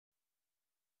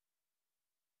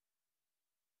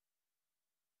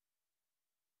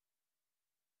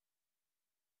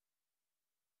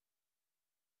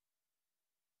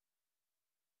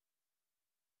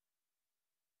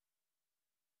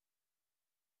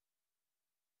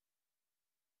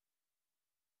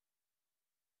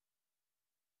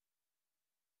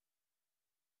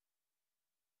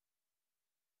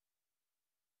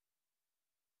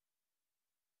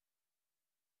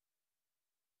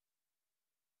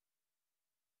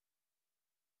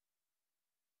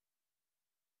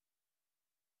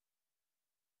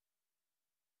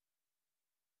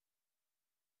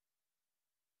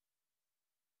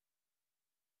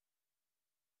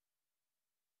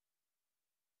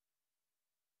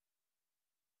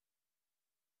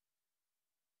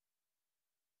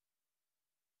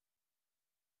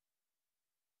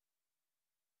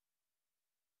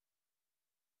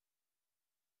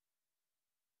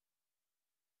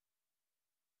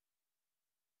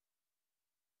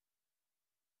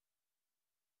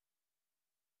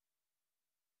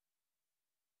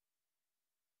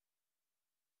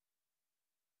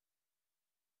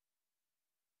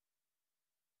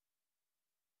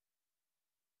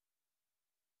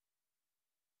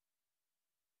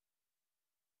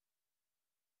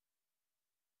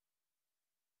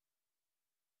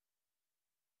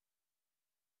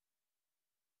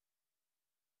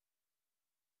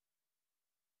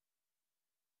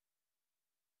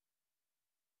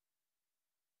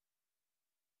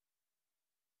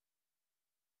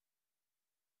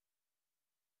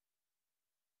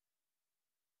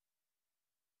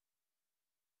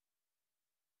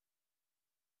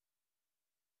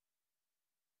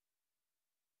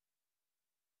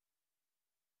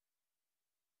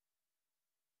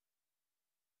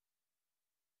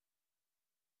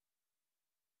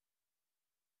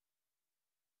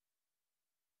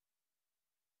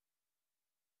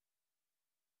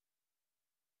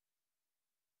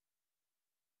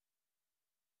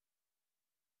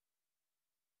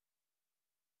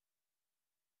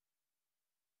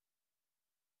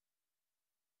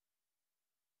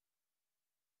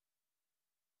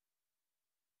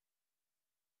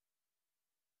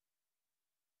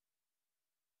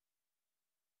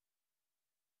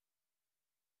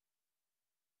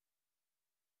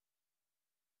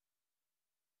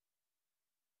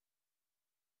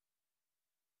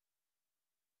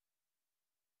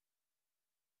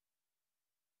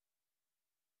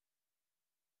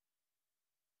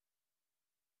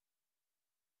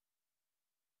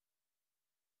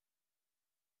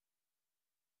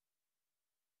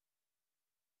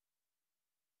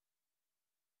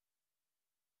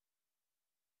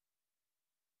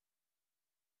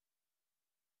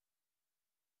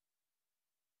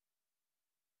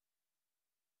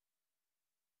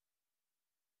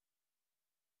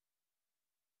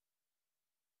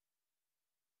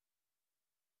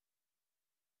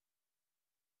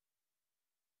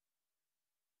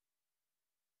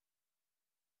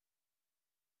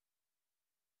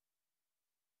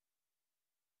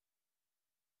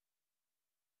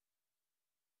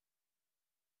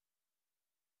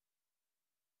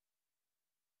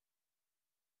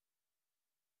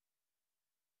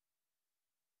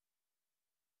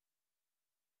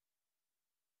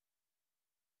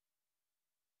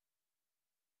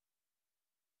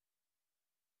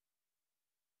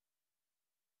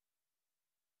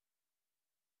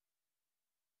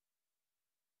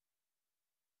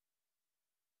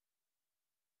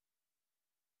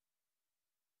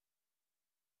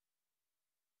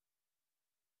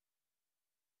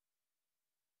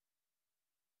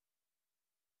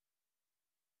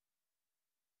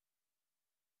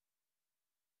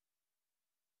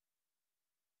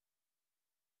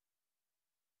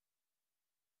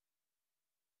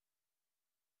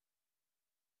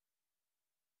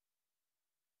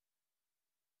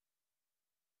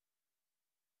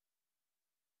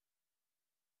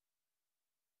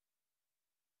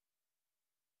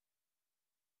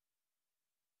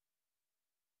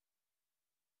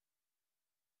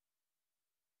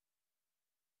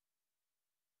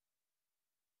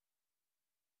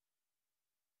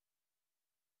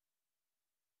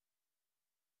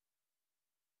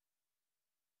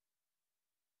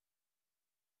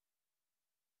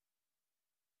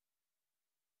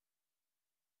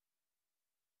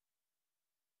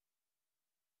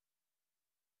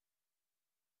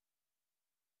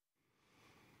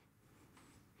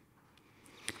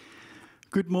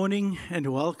Good morning and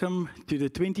welcome to the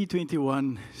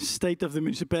 2021 State of the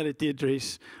Municipality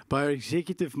Address by our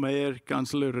Executive Mayor,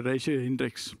 Councillor Horatio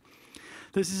Hendricks.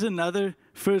 This is another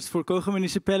first for Kouga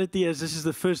Municipality, as this is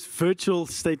the first virtual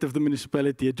State of the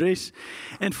Municipality Address.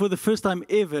 And for the first time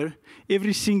ever,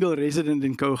 every single resident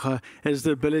in Kouga has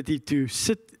the ability to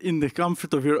sit in the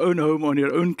comfort of your own home on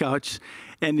your own couch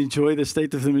and enjoy the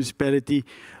State of the Municipality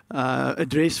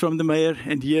address from the Mayor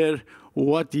and hear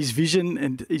what his vision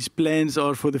and his plans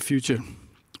are for the future.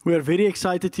 We are very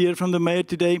excited to hear from the Mayor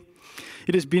today.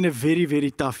 It has been a very,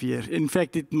 very tough year. In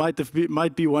fact, it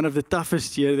might be one of the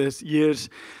toughest years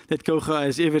that Kouga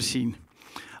has ever seen.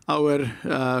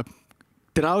 Our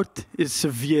drought is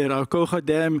severe. Our Kouga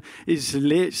Dam is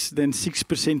less than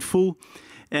 6% full.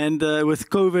 And with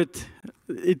COVID,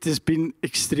 it has been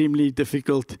extremely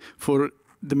difficult for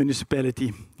the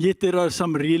municipality. Yet there are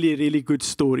some really, really good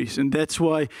stories. And that's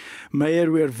why,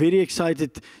 Mayor, we are very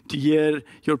excited to hear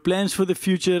your plans for the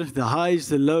future, the highs,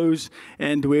 the lows,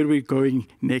 and where we're going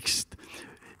next.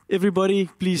 Everybody,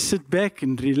 please sit back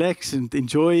and relax and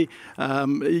enjoy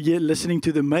listening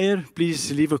to the Mayor.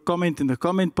 Please leave a comment in the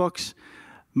comment box.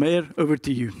 Mayor, over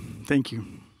to you. Thank you.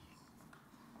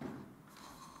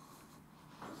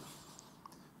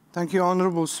 Thank you,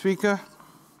 Honourable Speaker.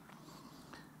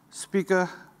 Speaker,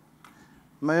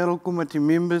 Mayoral Committee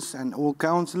members and all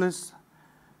councillors,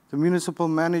 the Municipal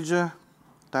Manager,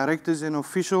 Directors and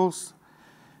officials,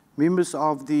 members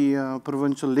of the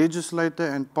Provincial Legislature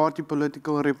and party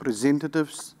political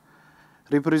representatives,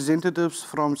 representatives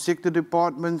from sector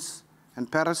departments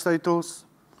and parastatals,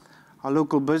 our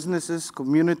local businesses,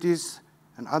 communities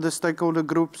and other stakeholder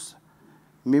groups,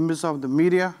 members of the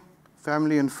media,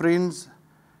 family and friends,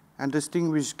 and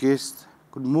distinguished guests.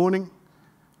 Good morning.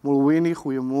 Molweni,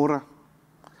 goeiemorgen.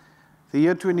 The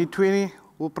year 2020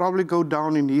 will probably go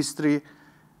down in history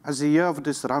as a year of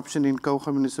disruption in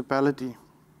Kouga Municipality.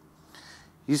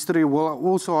 History will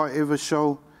also, however,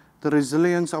 show the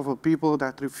resilience of a people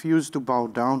that refuse to bow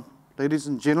down. Ladies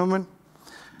and gentlemen,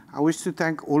 I wish to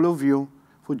thank all of you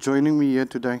for joining me here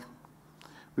today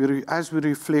as we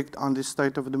reflect on the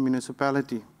state of the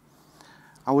municipality.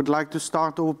 I would like to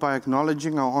start off by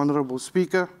acknowledging our Honourable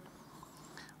Speaker,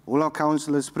 all our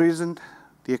councillors present,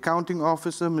 the accounting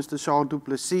officer, Mr. Charles du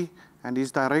Plessis, and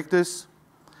his directors,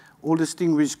 all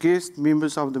distinguished guests,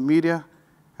 members of the media,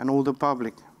 and all the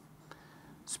public.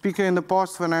 Speaker, in the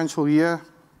past financial year,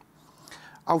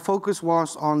 our focus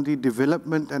was on the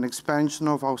development and expansion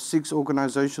of our 6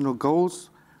 organizational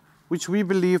goals, which we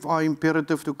believe are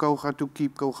imperative to Kouga to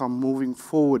keep Kouga moving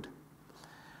forward.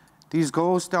 These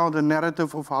goals tell the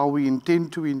narrative of how we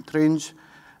intend to entrench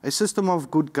a system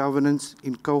of good governance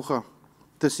in Kouga.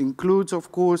 This includes,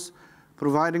 of course,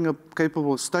 providing a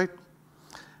capable state,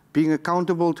 being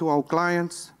accountable to our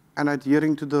clients, and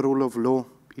adhering to the rule of law.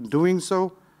 In doing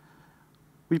so,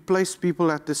 we place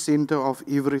people at the center of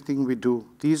everything we do.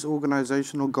 These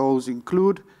organizational goals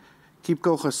include keep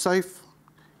Kouga safe,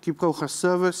 keep Kouga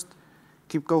serviced,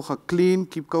 keep Kouga clean,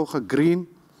 keep Kouga green,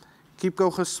 keep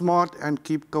Kouga smart, and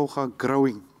keep Kouga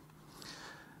growing.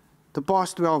 The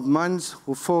past 12 months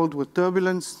were filled with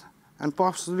turbulence and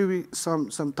possibly some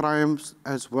triumphs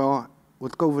as well,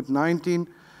 with COVID-19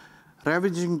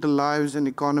 ravaging the lives and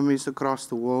economies across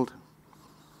the world.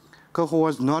 Kouga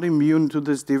was not immune to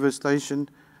this devastation,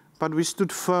 but we stood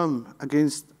firm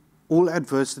against all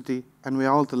adversity and we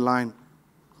held the line.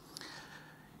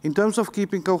 In terms of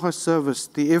keeping Kouga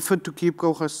serviced, the effort to keep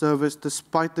Kouga serviced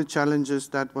despite the challenges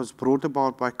that was brought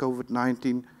about by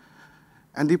COVID-19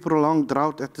 and the prolonged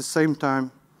drought at the same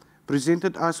time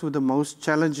presented us with the most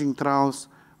challenging trials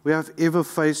we have ever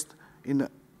faced in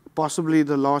possibly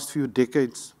the last few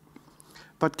decades.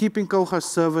 But keeping Kouga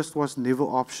serviced was never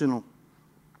optional.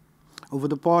 Over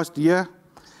the past year,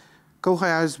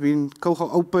 Kouga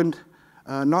opened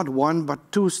not 1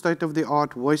 but 2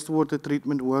 state-of-the-art wastewater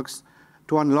treatment works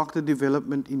to unlock the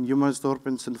development in Humansdorp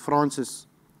and St. Francis.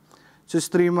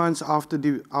 Just 3 months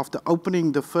after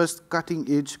opening the first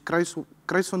cutting-edge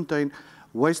Kruisfontein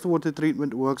wastewater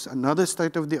treatment works, another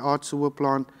state-of-the-art sewer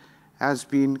plant has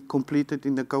been completed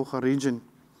in the Kouga region.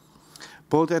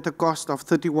 Built at a cost of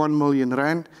 31 million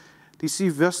rand, the Sea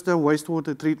Vista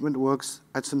wastewater treatment works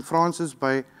at St. Francis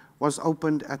Bay was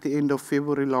opened at the end of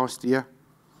February last year.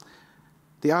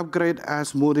 The upgrade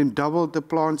has more than doubled the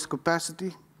plant's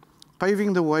capacity,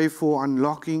 paving the way for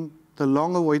unlocking the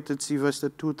long-awaited Sea Vista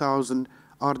 2000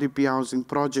 RDP housing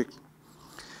project.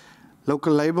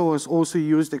 Local labour was also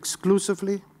used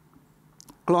exclusively,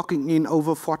 clocking in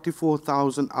over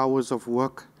 44,000 hours of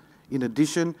work. In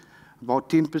addition, about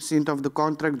 10% of the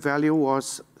contract value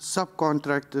was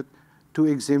subcontracted to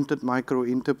exempted micro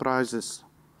enterprises.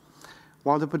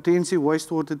 while the Potensi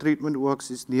wastewater treatment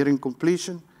works is nearing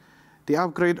completion, the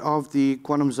upgrade of the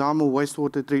KwaNomzamo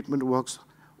wastewater treatment works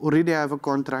already have a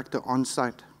contractor on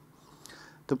site.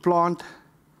 The plant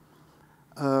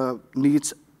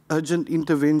needs urgent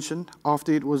intervention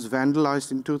after it was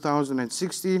vandalized in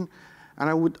 2016, and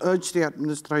I would urge the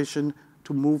administration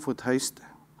to move with haste.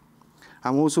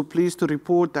 I'm also pleased to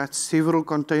report that several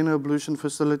container ablution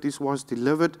facilities was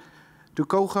delivered to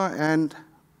Kouga and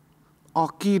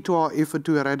are key to our effort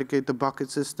to eradicate the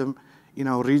bucket system in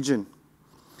our region.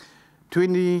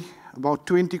 About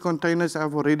 20 containers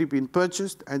have already been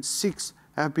purchased and 6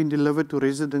 have been delivered to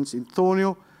residents in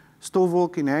Thornhill,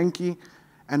 Stofwolk in Hankie,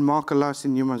 and Markelas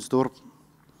in Numansdorp.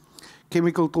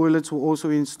 Chemical toilets were also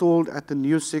installed at the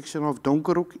new section of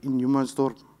Donkerhoek in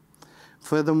Numansdorp.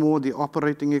 Furthermore, the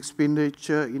operating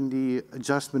expenditure in the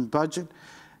adjustment budget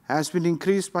has been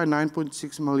increased by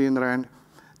 9.6 million rand.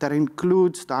 That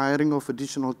includes the hiring of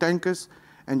additional tankers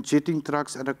and jetting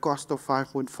trucks at a cost of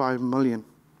 5.5 million.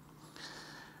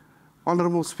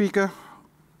 Honourable Speaker,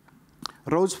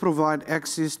 roads provide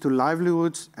access to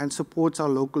livelihoods and supports our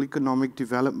local economic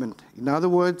development. In other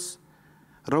words,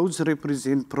 roads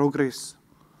represent progress.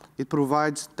 It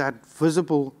provides that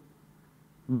visible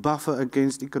buffer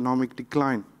against economic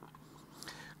decline.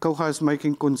 Kouga is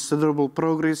making considerable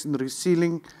progress in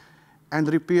resealing and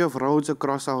repair of roads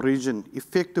across our region,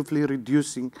 effectively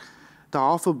reducing the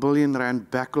R500 million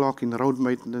backlog in road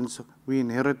maintenance we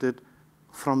inherited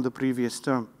from the previous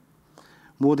term.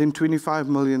 More than 25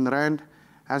 million rand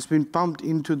has been pumped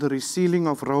into the resealing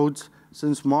of roads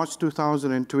since March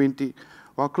 2020,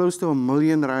 while close to R1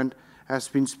 million has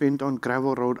been spent on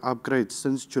gravel road upgrades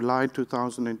since July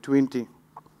 2020.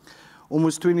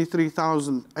 Almost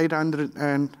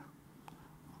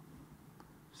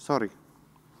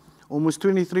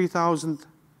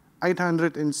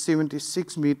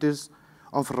 23,876 meters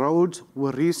of roads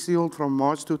were resealed from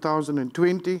March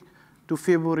 2020 to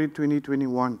February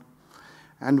 2021.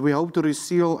 And we hope to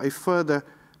reseal a further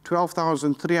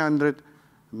 12,300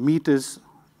 meters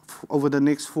over the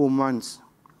next 4 months.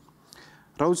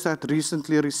 Roads that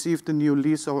recently received a new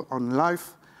lease on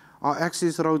life are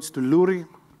access roads to Luri,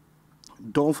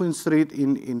 Dolphin Street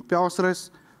in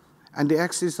Pelsres, and the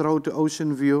access road to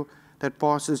Ocean View that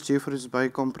passes Jeffreys Bay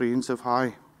Comprehensive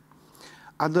High.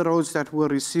 Other roads that were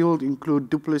resealed include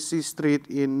Duplessis Street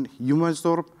in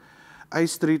Humansdorp, A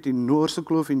Street in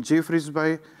Noorsekloof in Jeffreys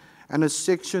Bay, and a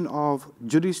section of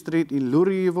Judy Street in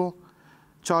Lourieval,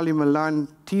 Charlie Milan,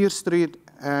 Tier Street,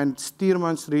 and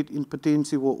Steerman Street in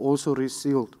Potensi were also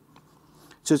resealed.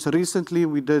 Just recently,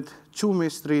 we did Chume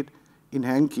Street in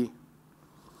Hankie.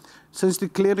 Since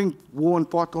declaring war on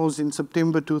potholes in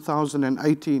September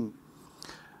 2018,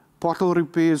 pothole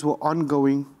repairs were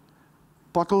ongoing.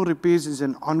 Pothole repairs is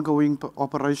an ongoing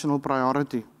operational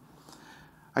priority.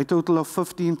 A total of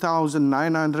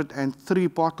 15,903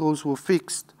 potholes were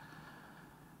fixed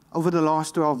over the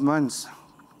last 12 months.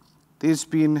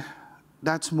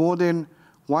 That's more than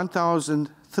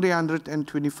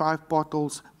 1,325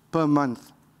 potholes per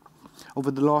month.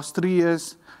 Over the last 3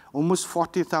 years, almost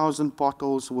 40,000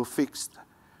 potholes were fixed.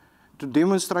 To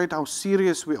demonstrate how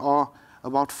serious we are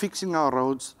about fixing our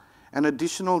roads, an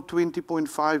additional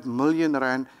 20.5 million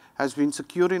rand has been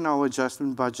secured in our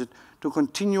adjustment budget to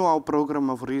continue our program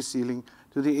of resealing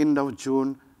to the end of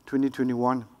June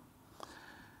 2021.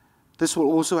 This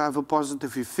will also have a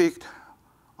positive effect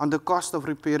on the cost of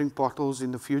repairing potholes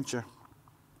in the future.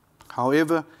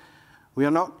 However, we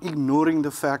are not ignoring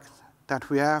the fact that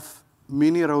we have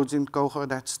many roads in Kouga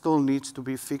that still needs to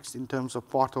be fixed in terms of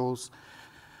potholes,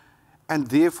 and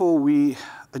therefore we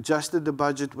adjusted the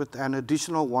budget with an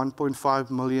additional 1.5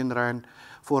 million rand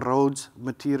for roads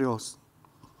materials.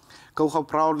 Kouga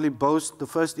proudly boasts the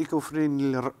first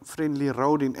eco-friendly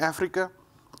road in Africa,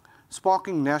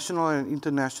 sparking national and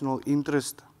international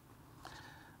interest.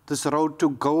 This road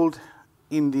took gold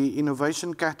in the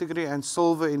innovation category and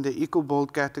silver in the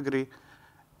EcoBold category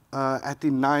at the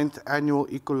 9th Annual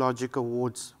Ecologic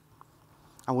Awards.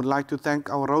 I would like to thank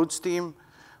our roads team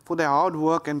for their hard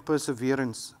work and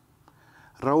perseverance.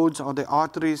 Roads are the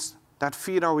arteries that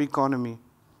feed our economy,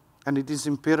 and it is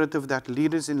imperative that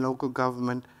leaders in local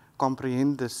government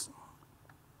comprehend this.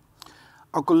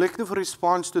 Our collective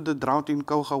response to the drought in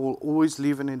Kouga will always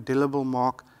leave an indelible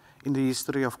mark in the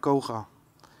history of Kouga.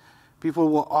 People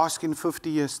will ask in 50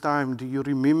 years' time, do you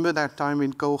remember that time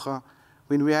in Kouga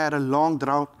when we had a long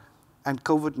drought and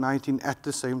COVID-19 at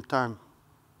the same time?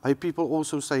 May people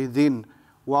also say then,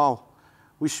 wow,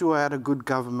 we sure had a good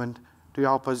government to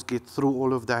help us get through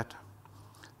all of that.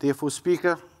 Therefore,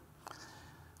 Speaker,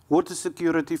 Water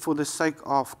security for the sake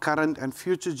of current and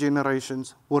future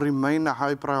generations will remain a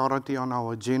high priority on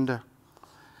our agenda.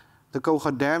 The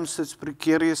Kouga Dam sits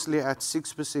precariously at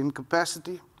 6%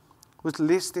 capacity, with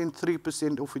less than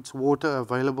 3% of its water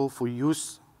available for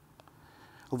use.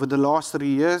 Over the last 3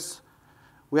 years,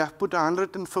 we have put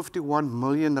 151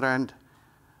 million rand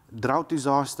drought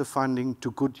disaster funding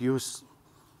to good use.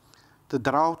 The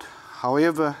drought,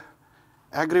 however,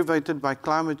 aggravated by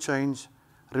climate change,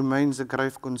 remains a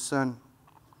grave concern.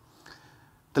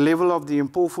 The level of the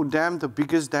Mpofu Dam, the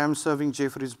biggest dam serving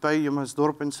Jeffreys Bay,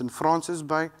 Humansdorp and St. Francis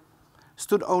Bay,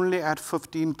 stood only at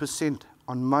 15%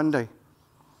 on Monday,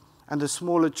 and the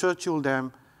smaller Churchill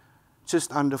Dam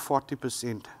just under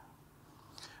 40%.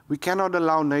 We cannot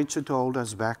allow nature to hold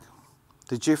us back.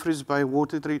 The Jeffreys Bay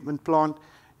water treatment plant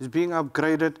is being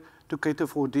upgraded to cater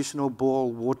for additional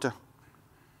borehole water.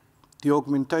 The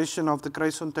augmentation of the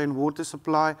Kruisfontein water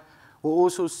supply will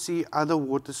also see other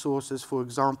water sources, for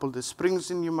example, the springs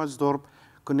in Humansdorp,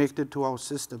 connected to our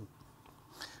system.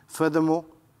 Furthermore,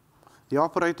 the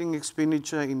operating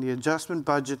expenditure in the adjustment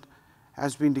budget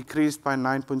has been increased by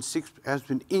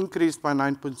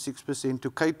 9.6% to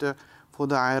cater for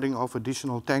the hiring of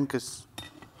additional tankers.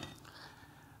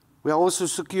 We are also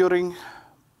securing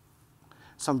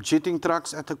some jetting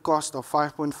trucks at a cost of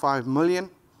 5.5 million.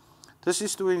 This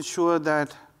is to ensure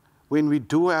that when we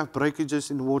do have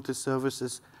breakages in water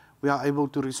services, we are able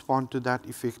to respond to that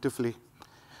effectively.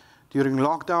 During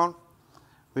lockdown,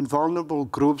 when vulnerable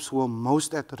groups were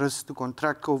most at risk to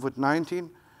contract COVID-19,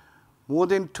 more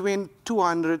than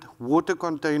 200 water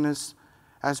containers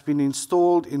has been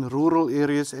installed in rural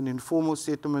areas and informal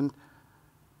settlement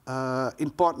in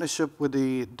partnership with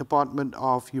the Department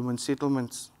of Human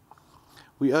Settlements.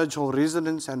 We urge all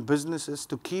residents and businesses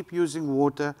to keep using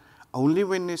water only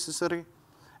when necessary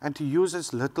and to use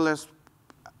as little as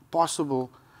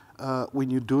possible when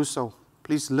you do so.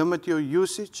 Please limit your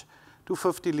usage to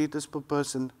 50 liters per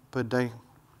person per day.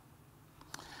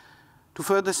 To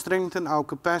further strengthen our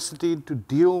capacity to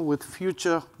deal with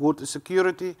future water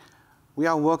security, we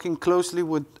are working closely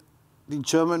with the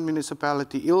German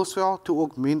municipality Ilswell to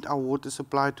augment our water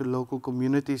supply to local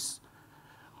communities.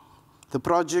 The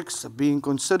projects being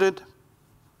considered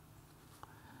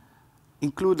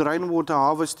include rainwater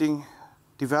harvesting,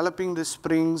 developing the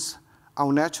springs,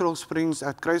 our natural springs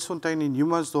at Kruisfontein in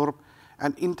Humansdorp,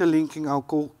 and interlinking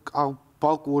our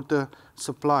bulk water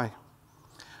supply.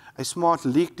 A smart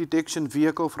leak detection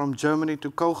vehicle from Germany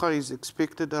to Kouga is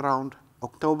expected around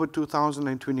October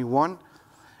 2021,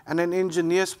 and an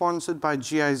engineer sponsored by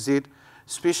GIZ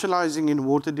specializing in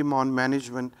water demand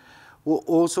management will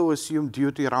also assume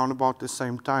duty around about the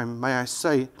same time. May I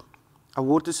say, our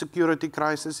water security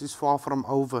crisis is far from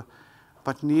over,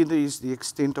 but neither is the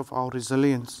extent of our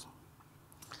resilience.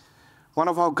 One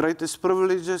of our greatest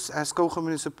privileges as Kouga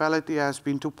Municipality has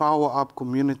been to power up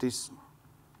communities.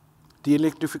 The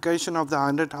electrification of the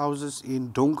 100 houses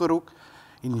in Donkerhoek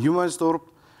in Humansdorp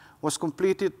was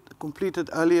completed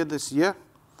earlier this year,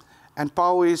 and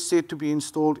power is set to be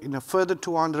installed in a further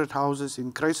 200 houses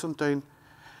in Kruisfontein.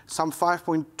 Some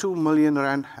 5.2 million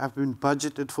rand have been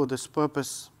budgeted for this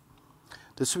purpose.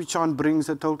 The switch-on brings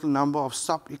the total number of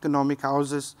sub-economic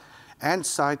houses and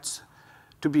sites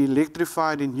to be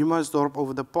electrified in Humansdorp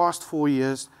over the past 4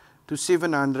 years to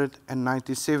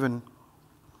 797.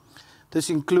 This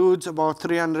includes about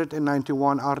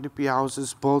 391 RDP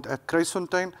houses built at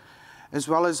Kruisfontein, as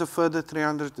well as a further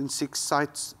 306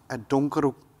 sites at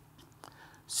Donkerhoek.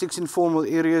 6 informal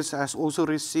areas has also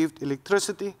received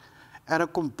electricity at a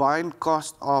combined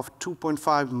cost of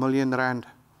 2.5 million rand.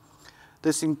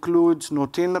 This includes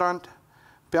Nortenrand,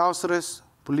 Pelsrus,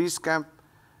 Police Camp,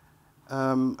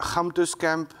 Gamtus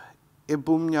Camp,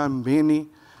 Ebumnyameni,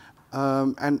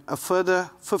 and a further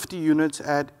 50 units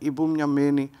at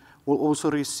Ebumnyameni will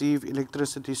also receive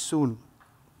electricity soon.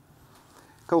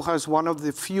 Kouga is one of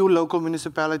the few local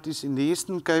municipalities in the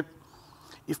Eastern Cape,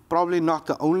 if probably not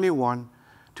the only one,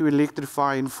 to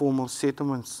electrify informal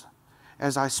settlements.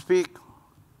 As I speak,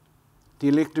 the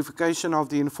electrification of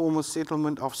the informal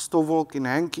settlement of Stofwolk in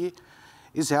Hankie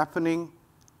is happening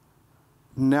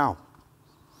now.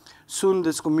 Soon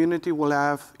this community will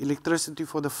have electricity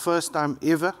for the first time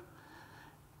ever,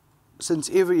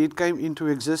 since ever it came into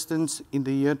existence in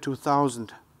the year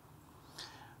 2000.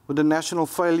 With the national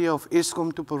failure of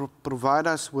Eskom to provide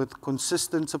us with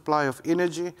consistent supply of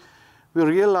energy, we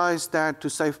realized that to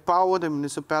save power, the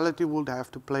municipality would have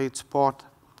to play its part,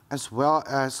 as well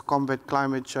as combat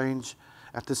climate change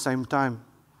at the same time.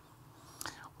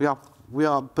 We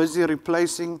are busy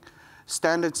replacing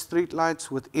standard street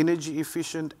lights with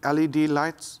energy-efficient LED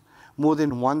lights. More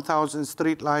than 1,000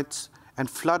 street lights and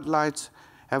floodlights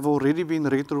have already been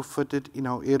retrofitted in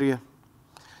our area.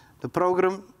 The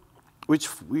program, which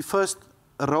we first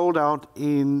rolled out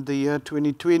in the year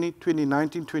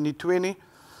 2019-2020,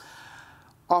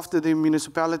 after the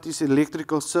municipality's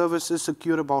electrical services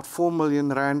secured about 4 million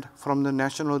rand from the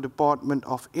National Department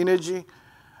of Energy.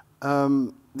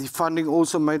 The funding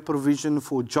also made provision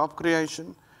for job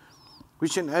creation,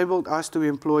 which enabled us to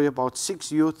employ about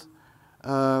 6 youth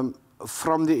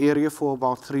from the area for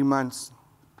about 3 months.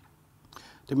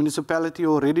 The municipality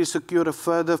already secured a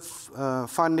further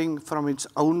funding from its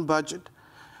own budget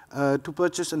to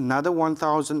purchase another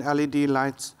 1,000 LED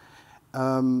lights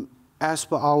as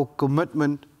per our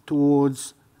commitment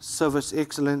towards service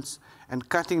excellence and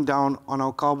cutting down on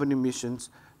our carbon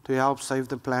emissions to help save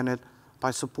the planet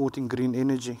by supporting green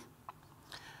energy.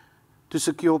 To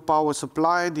secure power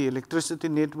supply, the electricity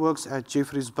networks at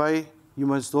Jeffreys Bay,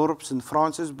 Humansdorp, and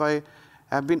Francis Bay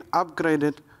have been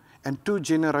upgraded, and 2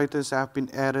 generators have been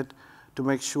added to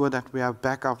make sure that we have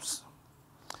backups.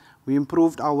 We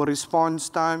improved our response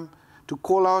time to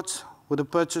call-outs with the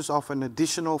purchase of an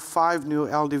additional 5 new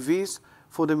LDVs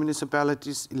for the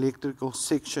municipality's electrical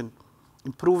section,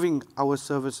 improving our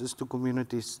services to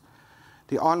communities.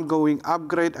 The ongoing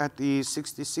upgrade at the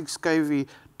 66 kV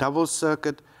double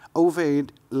circuit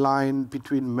overhead line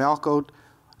between Melkout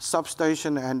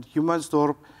substation and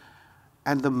Humansdorp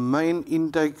and the main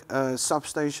intake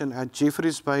substation at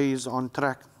Jeffreys Bay is on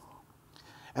track.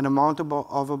 An amount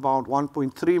of about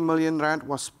 1.3 million rand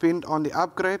was spent on the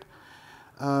upgrade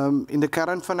in the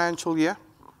current financial year,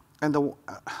 and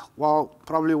while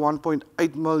probably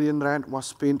 1.8 million rand was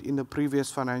spent in the previous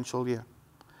financial year.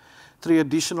 3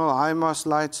 additional high-mast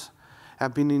lights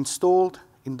have been installed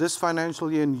in this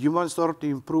financial year in Humansdorp to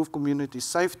improve community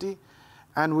safety,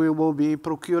 and we will be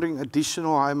procuring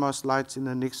additional high-mast lights in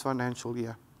the next financial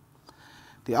year.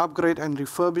 The upgrade and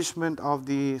refurbishment of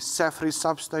the Safri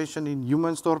substation in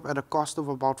Humansdorp at a cost of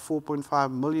about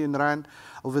 4.5 million rand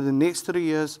over the next 3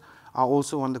 years are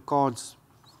also on the cards.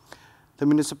 The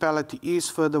municipality is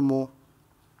furthermore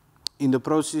in the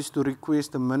process to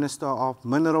request the Minister of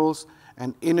Minerals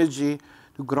and Energy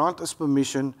to grant us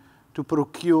permission to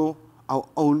procure our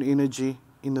own energy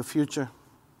in the future.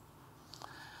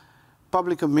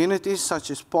 Public amenities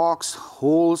such as parks,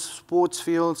 halls, sports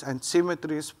fields, and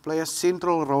cemeteries play a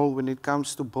central role when it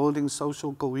comes to building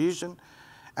social cohesion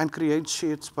and create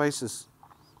shared spaces.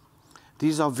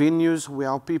 These are venues where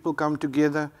our people come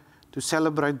together to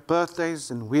celebrate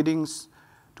birthdays and weddings,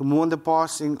 to mourn the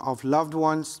passing of loved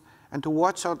ones, and to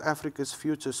watch South Africa's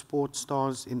future sports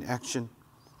stars in action.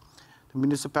 The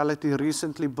municipality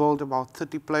recently built about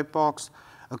 30 play parks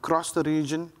across the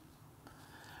region.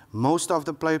 Most of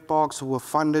the play parks were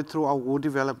funded through our Ward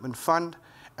Development Fund,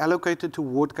 allocated to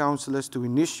ward councillors to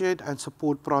initiate and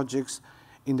support projects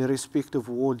in their respective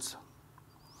wards.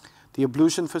 The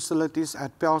ablution facilities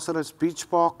at Pelserus Beach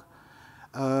Park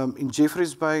in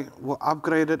Jeffreys Bay were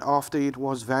upgraded after it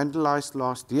was vandalized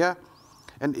last year,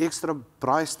 and extra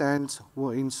braai stands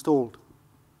were installed.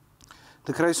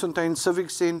 The Kruisfontein Civic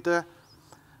Centre,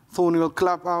 Thornhill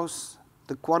Clubhouse,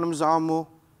 the KwaZulu,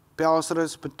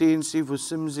 Pelserus, Potensi,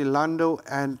 Vusimzi, Lando,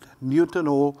 and Newton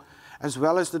Hall, as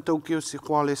well as the Tokyo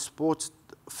Sikwale Sports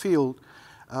Field,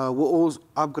 were all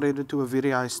upgraded to a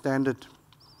very high standard.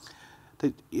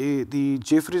 The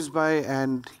Jeffreys Bay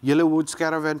and Yellowwoods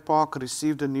Caravan Park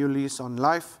received a new lease on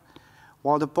life,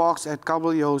 while the parks at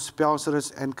Kabeljous,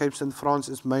 Pelserus, and Cape St.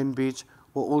 Francis Main Beach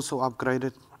were also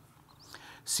upgraded.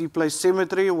 Sea Place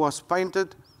Cemetery was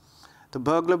painted, the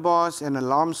burglar bars and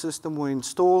alarm system were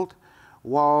installed,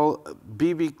 while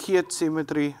BB Keat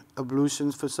Cemetery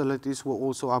ablution facilities were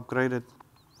also upgraded.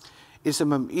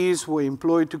 SMMEs were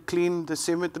employed to clean the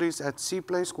cemeteries at Sea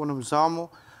Place, KwaZulu,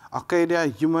 Arcadia,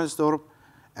 Humansdorp,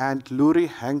 and Luri,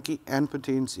 Hankie, and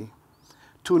Potensi.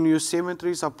 2 new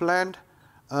cemeteries are planned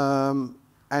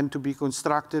and to be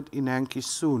constructed in Hankie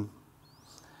soon.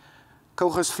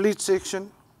 Kouga's fleet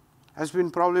section has been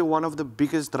probably one of the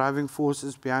biggest driving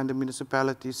forces behind the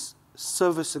municipality's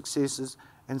service successes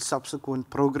and subsequent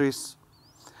progress.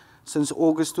 Since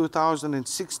August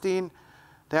 2016,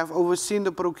 they have overseen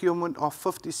the procurement of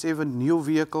 57 new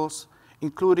vehicles,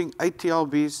 including 8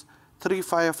 TLBs, 3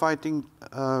 firefighting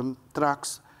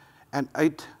trucks, and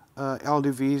 8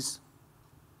 LDVs,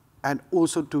 and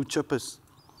also 2 chippers.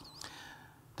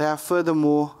 They have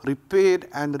furthermore repaired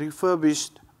and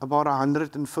refurbished about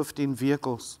 115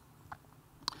 vehicles.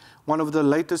 One of the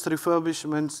latest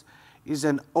refurbishments is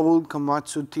an old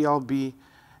Komatsu TLB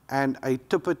and a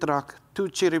tipper truck, 2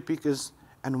 cherry pickers,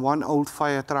 and 1 old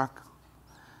fire truck.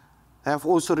 They have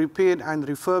also repaired and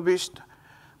refurbished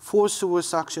 4 sewer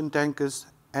suction tankers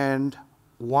and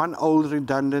one old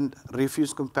redundant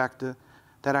refuse compactor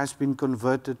that has been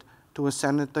converted to a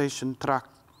sanitation truck.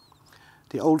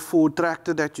 The old Ford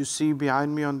tractor that you see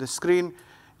behind me on the screen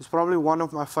is probably one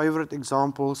of my favorite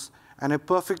examples and a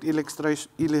perfect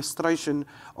illustration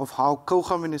of how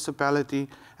Kouga Municipality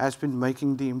has been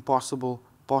making the impossible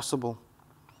possible.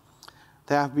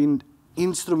 They have been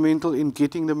instrumental in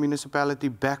getting the municipality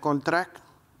back on track.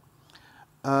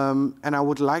 And I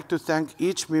would like to thank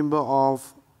each member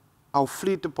of our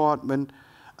fleet department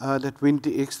that went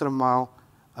the extra mile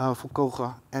for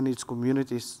Kouga and its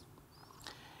communities.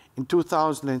 In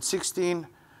 2016,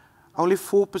 only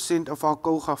 4% of our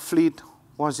Kouga fleet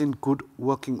was in good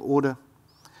working order.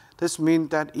 This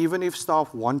meant that even if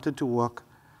staff wanted to work,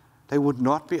 they would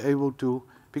not be able to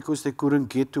because they couldn't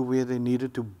get to where they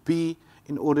needed to be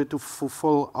in order to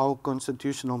fulfill our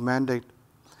constitutional mandate.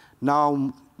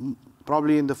 Now,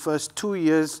 probably in the first 2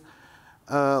 years,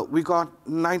 we got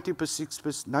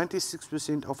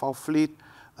 96% of our fleet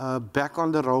back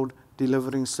on the road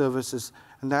delivering services,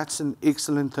 and that's an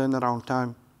excellent turnaround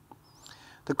time.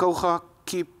 The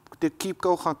Keep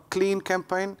Kouga Clean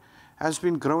campaign has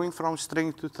been growing from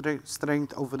strength to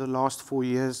strength over the last 4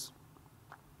 years.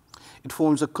 It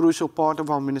forms a crucial part of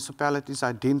our municipality's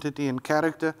identity and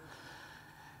character,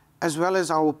 as well as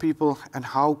our people and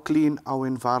how clean our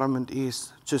environment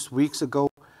is. Just weeks ago,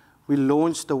 we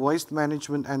launched the Waste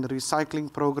Management and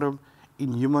Recycling Program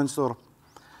in Humansdorp.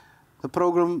 The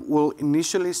program will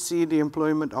initially see the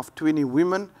employment of 20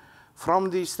 women from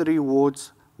these 3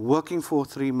 wards working for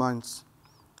 3 months.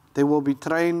 They will be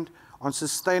trained on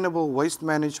sustainable waste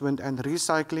management and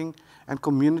recycling and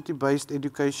community-based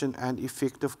education and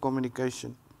effective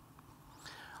communication.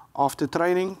 After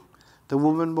training, the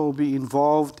women will be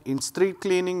involved in street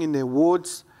cleaning in their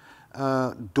wards,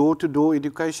 door-to-door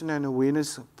education and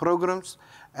awareness programs,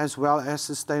 as well as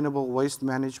sustainable waste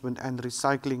management and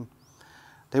recycling.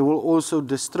 They will also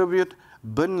distribute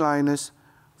bin liners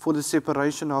for the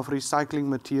separation of recycling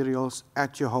materials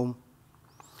at your home.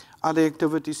 Other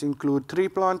activities include tree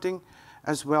planting,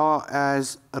 as well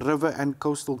as river and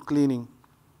coastal cleaning.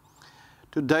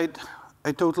 To date,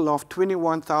 a total of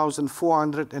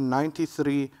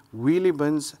 21,493 wheelie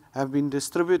bins have been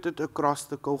distributed across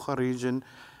the Kouga region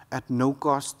at no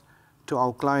cost to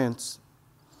our clients.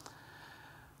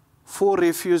 4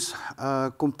 refuse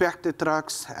compactor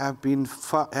trucks have been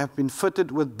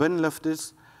fitted with bin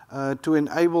lifters to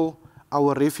enable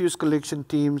our refuse collection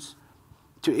teams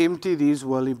to empty these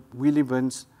wheelie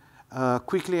bins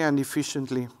quickly and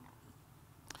efficiently.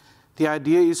 The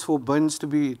idea is for bins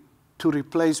to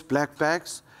replace black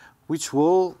bags, which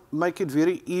will make it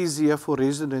very easier for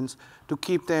residents to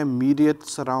keep their immediate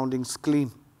surroundings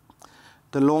clean.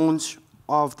 The launch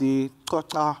of the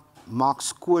Kota Maak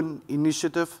Skoon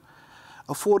initiative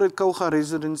afforded Kouga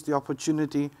residents the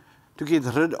opportunity to get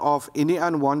rid of any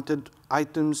unwanted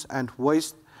items and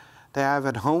waste they have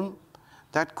at home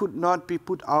that could not be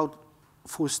put out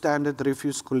for standard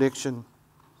refuse collection.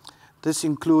 This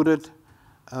included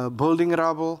building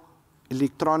rubble,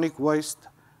 electronic waste,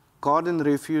 garden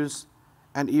refuse,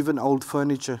 and even old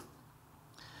furniture.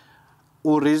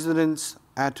 All residents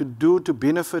had to do to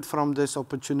benefit from this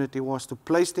opportunity was to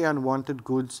place the unwanted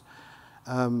goods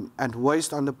and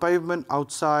waste on the pavement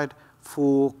outside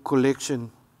for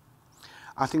collection.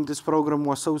 I think this program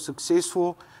was so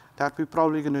successful that we're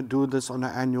probably going to do this on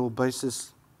an annual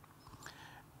basis.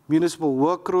 Municipal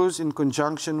work crews, in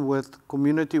conjunction with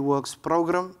Community Works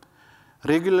program,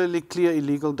 regularly clear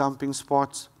illegal dumping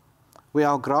spots, where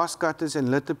our grass cutters and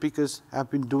litter pickers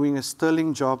have been doing a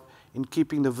sterling job in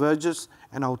keeping the verges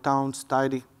and our towns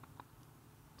tidy.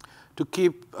 To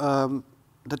keep the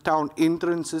town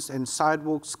entrances and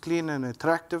sidewalks clean and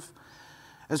attractive,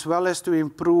 as well as to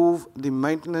improve the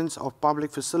maintenance of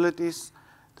public facilities,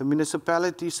 the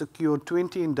municipality secured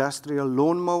 20 industrial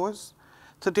lawn mowers,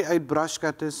 38 brush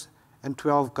cutters, and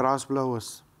 12 grass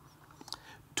blowers.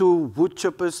 2 wood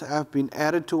chippers have been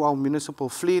added to our municipal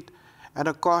fleet at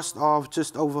a cost of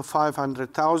just over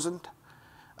 500,000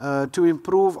 to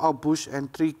improve our bush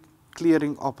and tree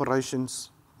clearing operations.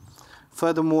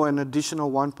 Furthermore, an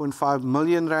additional 1.5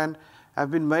 million rand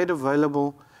have been made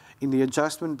available in the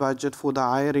adjustment budget for the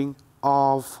hiring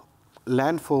of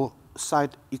landfill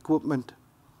site equipment.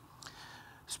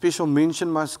 Special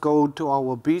mention must go to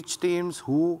our beach teams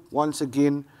who, once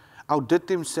again, outdid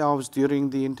themselves during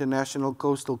the International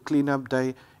Coastal Cleanup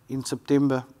Day in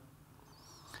September.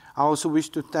 I also wish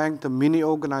to thank the many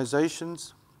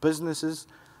organizations, businesses,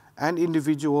 and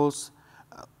individuals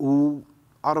who,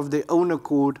 out of their own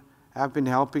accord, have been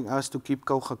helping us to keep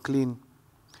Kouga clean.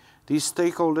 These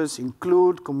stakeholders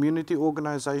include community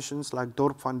organizations like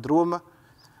Dorp van Drome,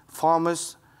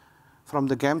 farmers from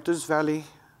the Gamtus Valley,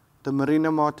 the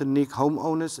Marina Martinique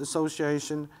Homeowners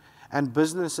Association, and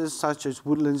businesses such as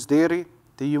Woodlands Dairy,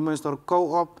 the Humansdorp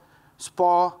Co-op,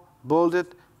 SPAR, Build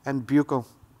It, and Buco.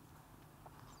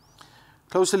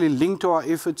 Closely linked to our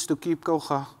efforts to keep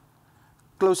Kouga,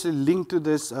 closely linked to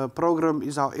this program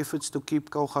is our efforts to keep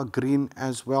Kouga green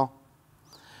as well.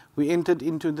 We entered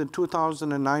into the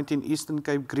 2019 Eastern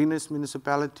Cape Greenest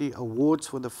Municipality Awards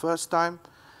for the first time,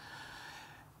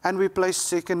 and we placed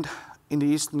second in the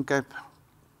Eastern Cape.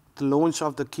 The launch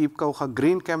of the Keep Kouga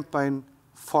Green campaign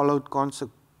followed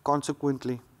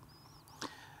consequently.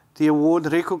 The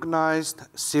award recognized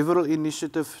several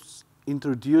initiatives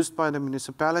introduced by the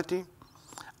municipality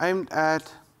aimed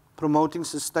at promoting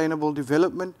sustainable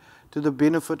development to the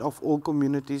benefit of all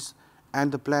communities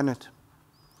and the planet.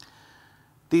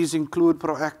 These include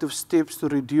proactive steps to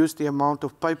reduce the amount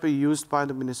of paper used by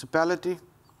the municipality,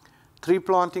 tree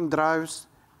planting drives,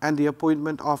 and the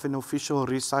appointment of an official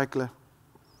recycler.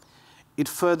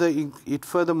 It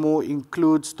furthermore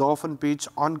includes Dolphin Beach's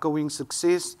ongoing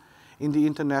success in the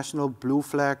International Blue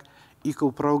Flag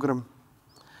Eco Program.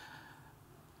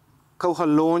 Kouga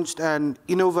launched an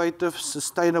innovative,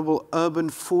 sustainable urban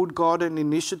food garden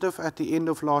initiative at the end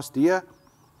of last year,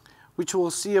 which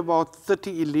will see about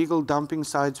 30 illegal dumping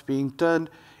sites being turned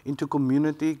into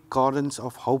community gardens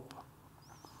of hope.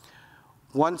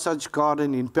 One such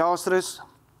garden is Pelsris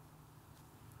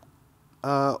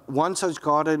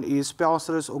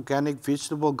Organic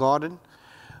Vegetable Garden,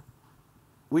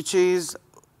 which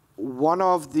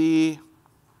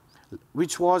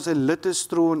was a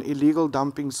litter-strewn illegal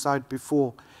dumping site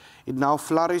before. It now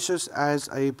flourishes as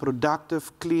a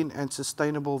productive, clean, and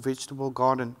sustainable vegetable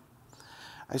garden.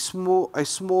 A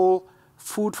small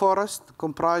food forest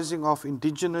comprising of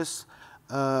indigenous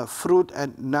fruit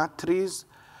and nut trees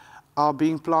are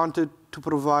being planted to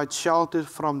provide shelter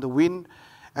from the wind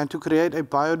and to create a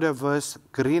biodiverse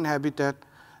green habitat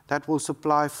that will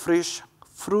supply fresh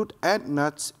fruit and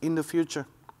nuts in the future.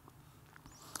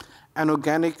 An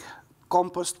organic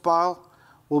compost pile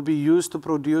will be used to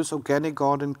produce organic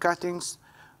garden cuttings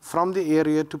from the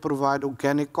area to provide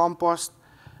organic compost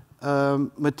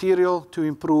material to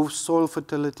improve soil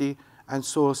fertility and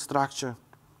soil structure.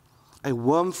 A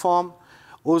worm farm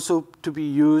also to be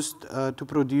used to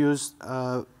produce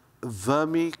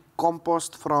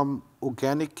vermicompost from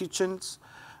organic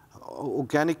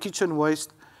kitchen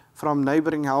waste from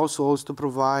neighboring households to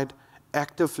provide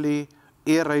actively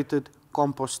aerated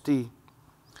compost tea.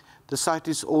 The site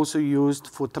is also used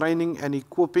for training and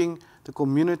equipping the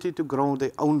community to grow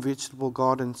their own vegetable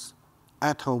gardens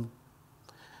at home.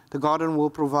 The garden will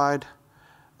provide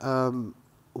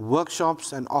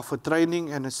workshops and offer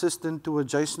training and assistance to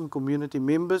adjacent community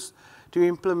members to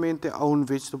implement their own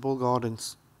vegetable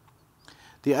gardens.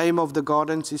 The aim of the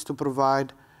gardens is to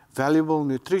provide valuable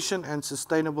nutrition and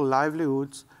sustainable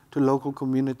livelihoods to local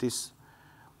communities.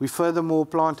 We furthermore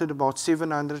planted about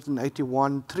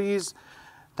 781 trees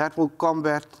that will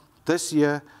combat this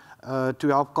year to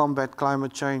help combat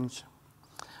climate change.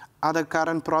 Other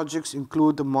current projects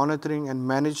include the monitoring and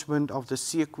management of the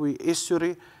Sequi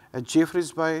estuary at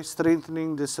Jeffreys Bay,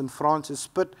 strengthening the St. Francis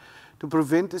Spit to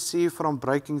prevent the sea from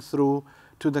breaking through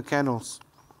to the canals,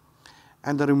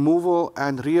 and the removal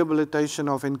and rehabilitation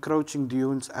of encroaching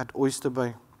dunes at Oyster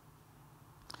Bay.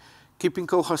 Keeping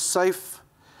Kouga safe,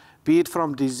 be it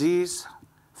from disease,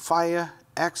 fire,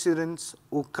 accidents,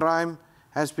 or crime,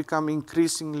 has become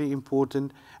increasingly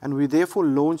important, and we therefore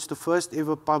launched the first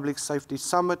ever Public Safety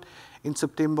Summit in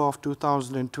September of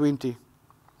 2020.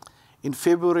 In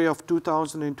February of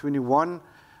 2021,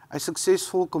 a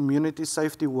successful community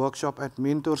safety workshop at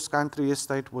Mentors Country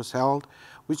Estate was held,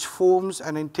 which forms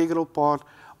an integral part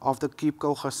of the Keep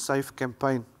Kouga Safe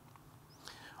campaign.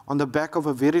 On the back of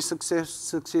a very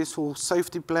successful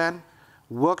safety plan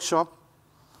workshop,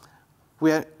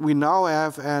 we now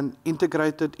have an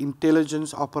integrated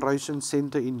intelligence operations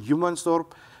center in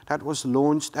Humansdorp that was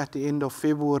launched at the end of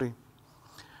February.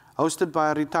 Hosted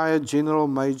by retired General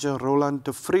Major Roland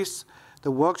de Vries, the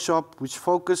workshop, which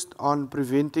focused on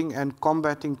preventing and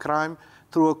combating crime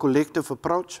through a collective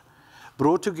approach,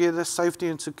 brought together safety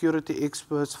and security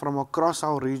experts from across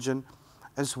our region,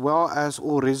 as well as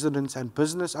all residents and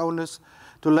business owners,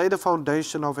 to lay the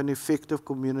foundation of an effective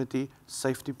community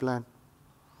safety plan.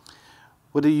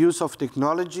 With the use of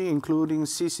technology, including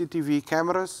CCTV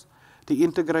cameras, the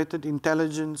Integrated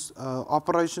Intelligence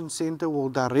Operations Center will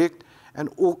direct and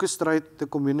orchestrate the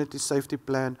community safety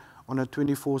plan on a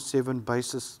 24/7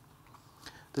 basis.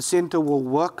 The center will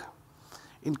work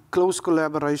in close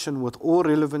collaboration with all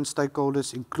relevant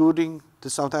stakeholders, including the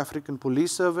South African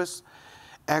Police Service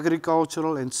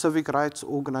agricultural and civic rights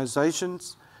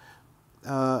organizations,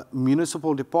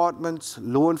 municipal departments,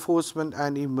 law enforcement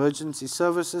and emergency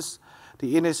services,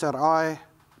 the NSRI,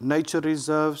 nature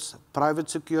reserves, private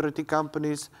security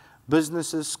companies,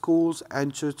 businesses, schools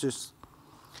and churches.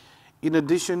 In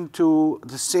addition to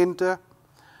the center,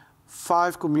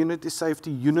 5 community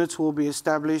safety units will be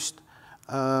established.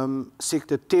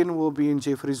 Sector 10 will be in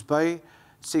Jeffreys Bay,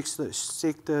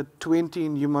 Sector 20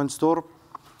 in Humansdorp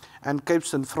and Cape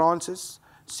St. Francis,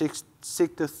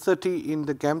 Sector 30 in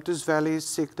the Gamtus Valley,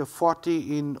 Sector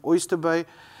 40 in Oyster Bay,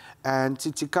 and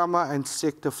Tsitsikamma, and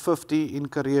Sector 50 in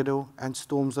Karedo and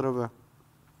Storms River.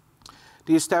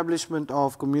 The establishment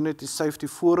of community safety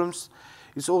forums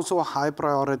is also a high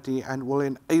priority and will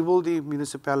enable the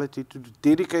municipality to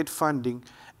dedicate funding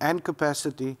and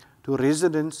capacity to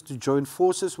residents to join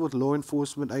forces with law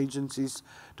enforcement agencies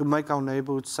to make our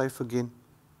neighborhoods safe again.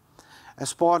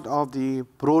 As part of the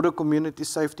broader community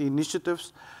safety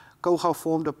initiatives, Kouga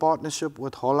formed a partnership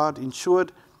with Hollard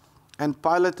Insured and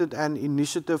piloted an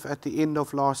initiative at the end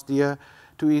of last year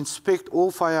to inspect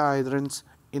all fire hydrants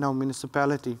in our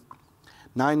municipality.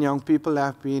 9 young people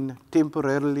have been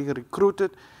temporarily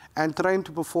recruited and trained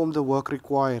to perform the work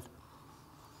required.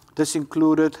 This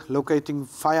included locating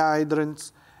fire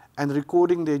hydrants and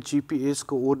recording their GPS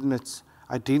coordinates,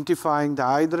 identifying the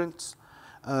hydrants,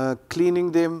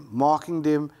 cleaning them, marking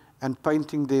them, and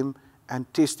painting them,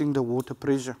 and testing the water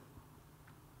pressure.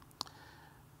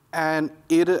 An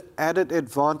added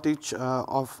advantage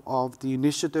of the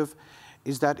initiative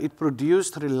is that it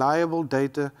produced reliable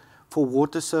data for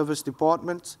water service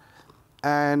departments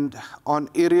and on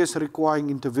areas requiring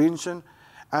intervention,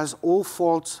 as all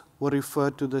faults were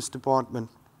referred to this department.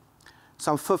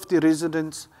 Some 50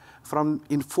 residents from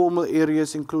informal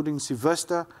areas, including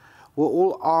Sivista, were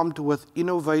all armed with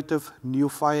innovative new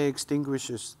fire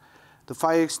extinguishers. The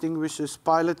fire extinguishers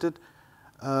piloted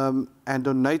and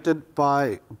donated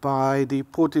by the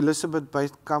Port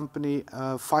Elizabeth-based company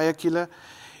Firekiller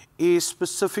is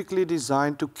specifically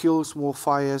designed to kill small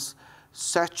fires,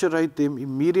 saturate them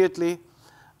immediately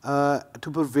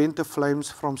to prevent the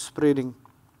flames from spreading.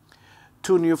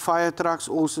 2 new fire trucks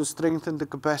also strengthened the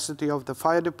capacity of the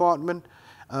fire department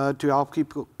to help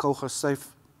keep Kouga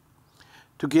safe.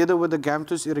 Together with the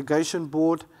Gamtus Irrigation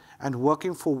Board and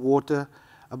Working for Water,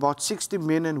 about 60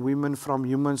 men and women from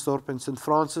Humansdorp and St.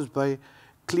 Francis Bay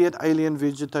cleared alien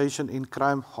vegetation in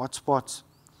crime hotspots.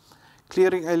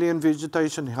 Clearing alien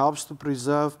vegetation helps to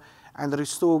preserve and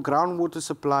restore groundwater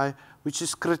supply, which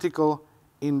is critical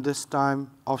in this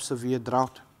time of severe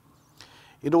drought.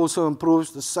 It also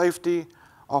improves the safety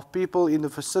of people in the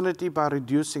vicinity by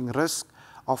reducing risk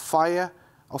of fire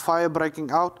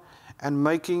breaking out and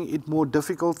making it more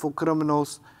difficult for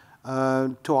criminals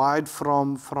to hide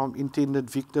from intended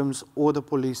victims or the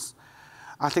police.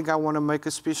 I think I want to make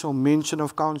a special mention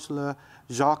of Councillor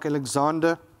Jacques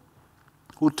Alexander,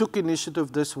 who took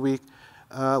initiative this week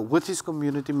with his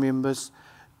community members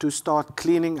to start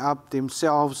cleaning up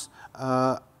themselves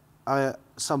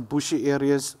some bushy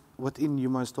areas within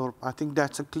Humansdorp. I think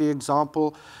that's a clear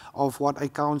example of what a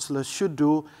councillor should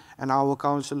do, and our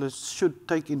councillors should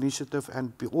take initiative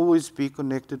and always be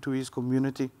connected to his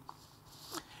community.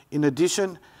 In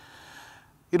addition,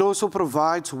 it also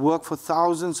provides work for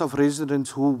thousands of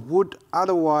residents who would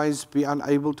otherwise be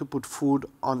unable to put food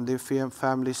on their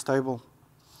family's table.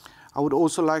 I would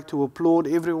also like to applaud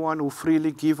everyone who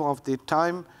freely give of their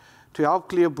time to help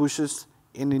clear bushes,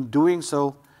 and in doing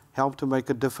so, help to make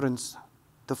a difference.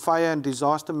 The Fire and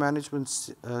Disaster Management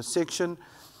section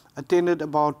attended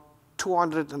about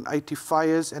 280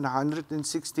 fires and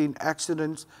 116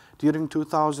 accidents during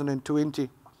 2020.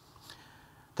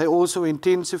 They also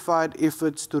intensified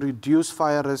efforts to reduce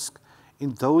fire risk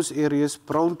in those areas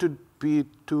prone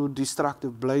to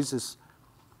destructive blazes.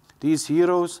 These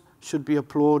heroes should be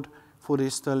applauded for their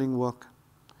sterling work.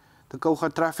 The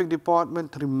Kouga Traffic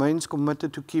Department remains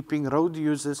committed to keeping road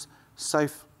users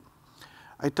safe.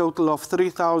 A total of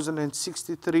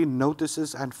 3,063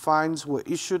 notices and fines were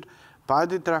issued by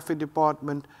the Traffic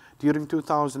Department during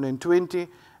 2020,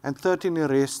 and 13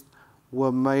 arrests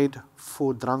were made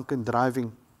for drunken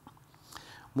driving.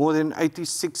 More than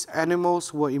 86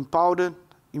 animals were impounded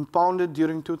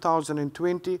during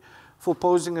 2020 for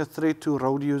posing a threat to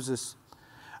road users.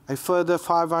 A further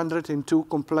 502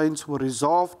 complaints were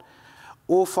resolved.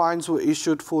 All fines were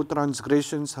issued for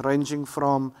transgressions ranging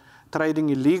from trading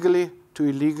illegally to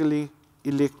illegally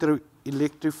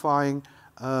electrifying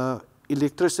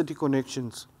electricity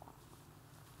connections.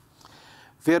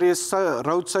 Various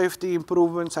road safety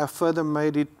improvements have further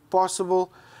made it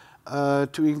possible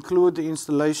to include the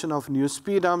installation of new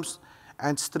speed humps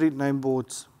and street name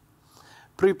boards.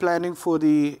 Pre-planning for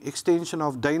the extension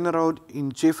of Dana Road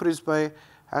in Jeffreys Bay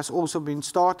has also been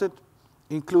started,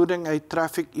 including a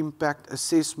traffic impact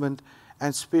assessment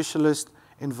and specialist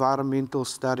environmental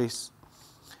studies.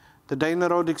 The Dana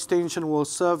Road extension will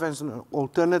serve as an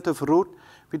alternative route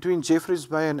between Jeffreys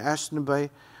Bay and Ashton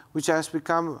Bay, which has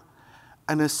become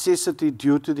a necessity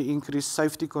due to the increased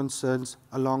safety concerns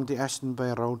along the Ashton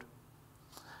Bay Road.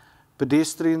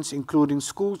 Pedestrians, including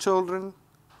school children,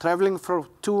 traveling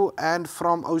to and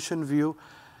from Ocean View,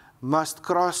 must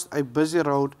cross a busy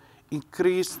road,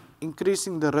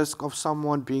 increasing the risk of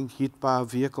someone being hit by a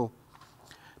vehicle.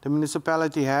 The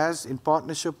municipality has, in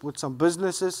partnership with some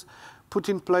businesses, put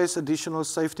in place additional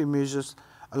safety measures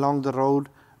along the road,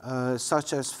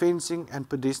 such as fencing and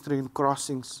pedestrian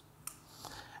crossings.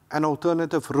 An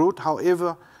alternative route,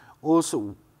 however,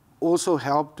 also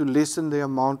helped to lessen the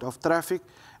amount of traffic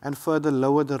and further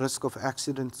lower the risk of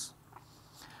accidents.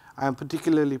 I am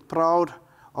particularly proud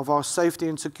of our safety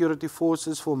and security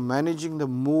forces for managing the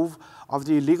move of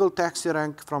the illegal taxi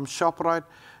rank from Shoprite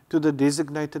to the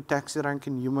designated taxi rank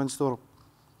in Humansdorp.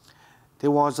 This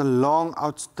was a long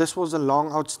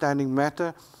outstanding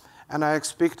matter, and I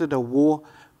expected a war,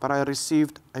 but I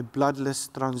received a bloodless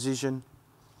transition.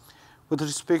 With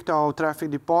respect to our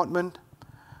traffic department,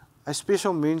 a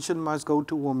special mention must go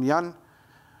to Jan,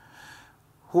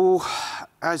 who,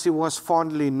 as he was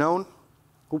fondly known,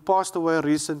 who passed away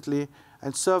recently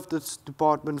and served this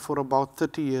department for about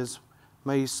 30 years.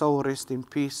 May his soul rest in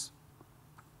peace.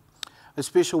 A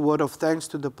special word of thanks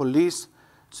to the police,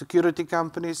 security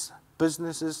companies,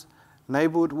 businesses,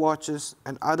 neighborhood watches,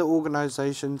 and other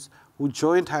organizations who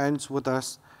joined hands with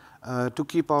us to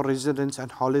keep our residents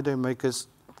and holiday makers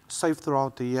safe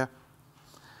throughout the year.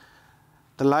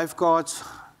 The lifeguards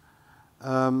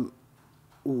who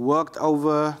worked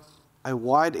over a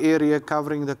wide area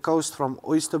covering the coast from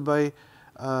Oyster Bay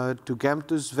to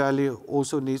Gamtus Valley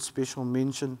also needs special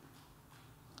mention.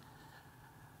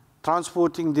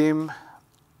 Transporting them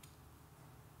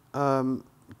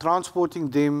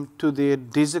to their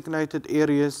designated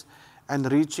areas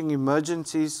and reaching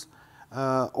emergencies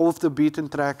off the beaten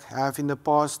track have in the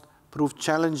past proved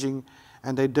challenging,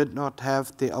 and they did not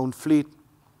have their own fleet.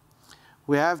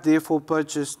 We have therefore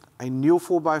purchased a new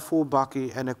 4x4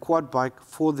 bakkie and a quad bike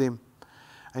for them.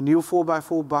 A new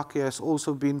 4x4 bakkie has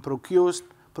also been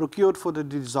procured for the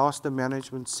disaster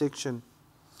management section.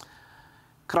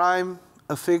 Crime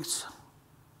affects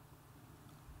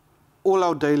all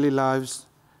our daily lives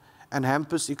and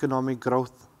hampers economic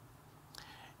growth.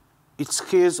 It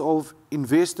scares off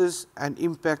investors and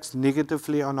impacts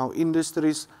negatively on our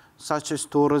industries such as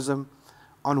tourism,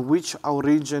 on which our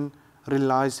region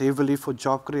relies heavily for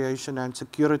job creation and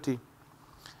security.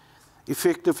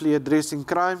 Effectively addressing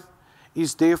crime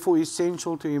is therefore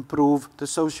essential to improve the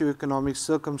socio-economic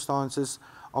circumstances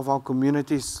of our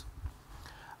communities.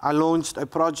 I launched a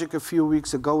project a few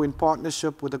weeks ago in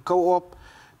partnership with a co-op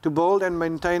to build and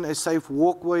maintain a safe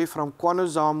walkway from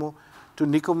KwaNoZamo to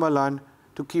Nikomalan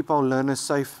to keep our learners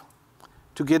safe.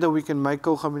 Together we can make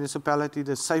Kouga Municipality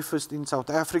the safest in South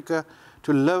Africa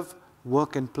to live,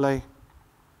 work and play.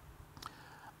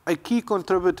 A key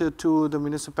contributor to the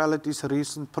municipality's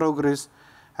recent progress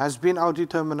has been our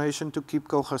determination to keep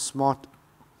Kouga smart.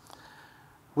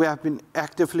 We have been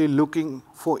actively looking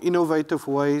for innovative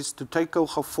ways to take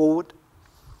Kouga forward,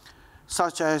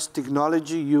 such as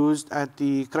technology used at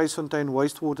the Kruisfontein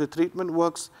wastewater treatment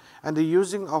works and the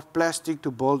using of plastic to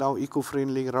build our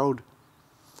eco-friendly road.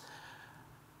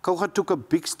 Kouga took a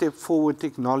big step forward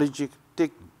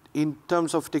in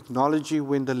terms of technology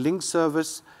when the Link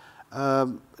Service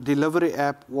delivery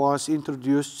app was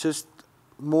introduced just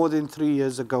more than 3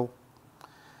 years ago.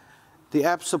 The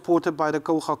app, supported by the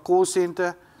Kouga call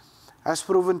center, has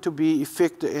proven to be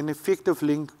an effective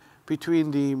link between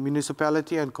the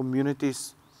municipality and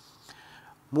communities.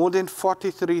 More than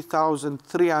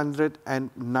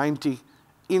 43,390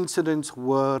 incidents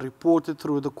were reported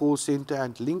through the call center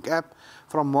and Link app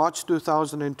from March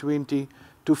 2020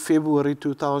 to February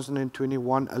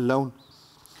 2021 alone.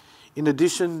 In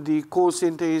addition, the call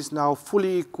center is now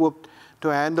fully equipped to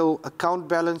handle account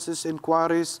balances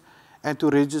inquiries and to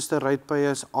register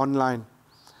ratepayers online.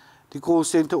 The call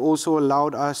center also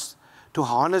allowed us to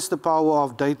harness the power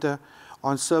of data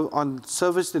on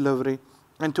service delivery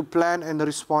and to plan and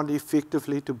respond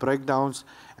effectively to breakdowns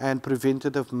and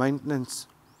preventative maintenance.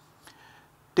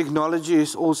 Technology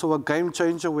is also a game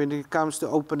changer when it comes to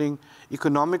opening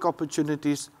economic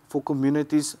opportunities for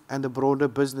communities and the broader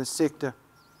business sector.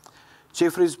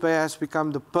 Jeffreys Bay has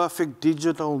become the perfect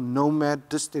digital nomad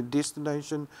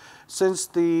destination since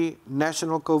the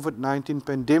national COVID-19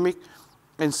 pandemic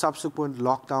and subsequent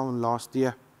lockdown last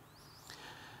year.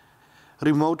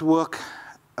 Remote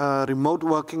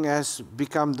working has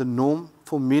become the norm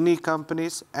for many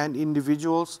companies and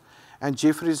individuals, and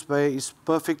Jeffreys Bay is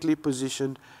perfectly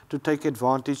positioned to take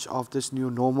advantage of this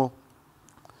new normal.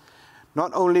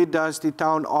 Not only does the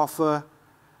town offer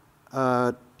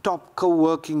top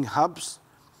co-working hubs,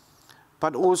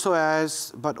 but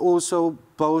also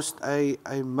boast a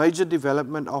major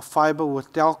development of fiber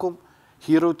with Telkom,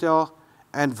 Herotel,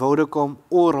 and Vodacom,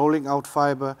 all rolling out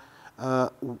fiber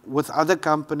with other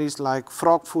companies like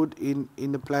Frogfood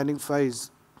in the planning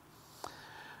phase.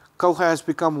 Kouga has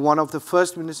become one of the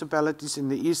first municipalities in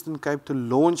the Eastern Cape to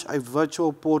launch a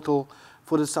virtual portal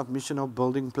for the submission of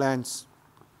building plans.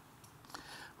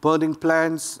 Building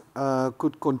plans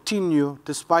could continue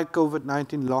despite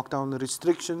COVID-19 lockdown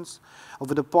restrictions.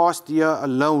 Over the past year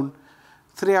alone,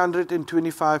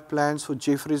 325 plans for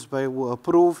Jeffreys Bay were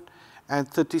approved and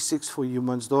 36 for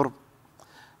Humansdorp.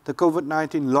 The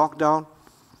COVID-19 lockdown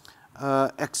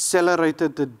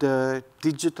accelerated the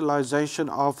digitalization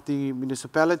of the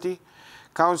municipality.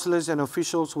 Councillors and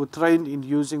officials were trained in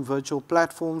using virtual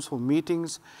platforms for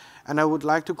meetings, and I would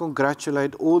like to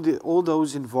congratulate all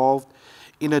those involved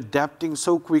in adapting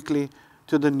so quickly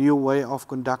to the new way of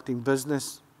conducting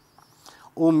business.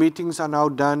 All meetings are now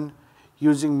done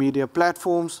using media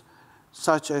platforms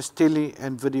such as tele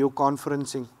and video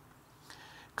conferencing.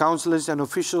 Councillors and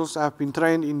officials have been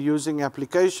trained in using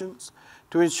applications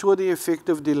to ensure the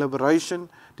effective deliberation,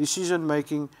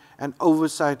 decision-making and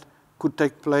oversight could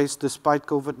take place despite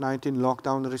COVID-19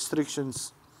 lockdown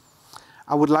restrictions.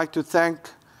 I would like to thank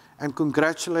and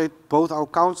congratulate both our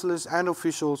councillors and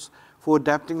officials for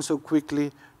adapting so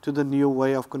quickly to the new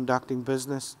way of conducting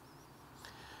business.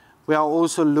 We are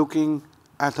also looking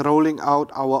at rolling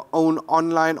out our own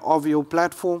online audio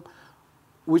platform,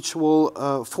 which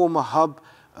will form a hub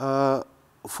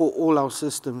for all our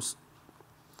systems.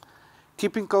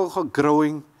 Keeping Kouga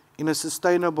growing in a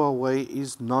sustainable way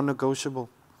is non-negotiable.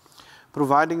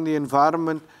 Providing the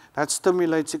environment that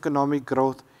stimulates economic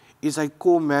growth is a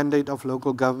core mandate of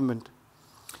local government.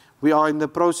 We are in the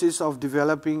process of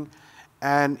developing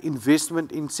an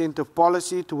investment incentive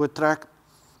policy to attract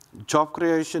job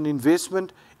creation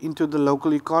investment into the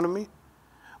local economy,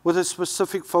 with a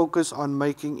specific focus on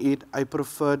making it a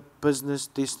preferred business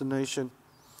destination.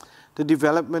 The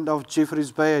development of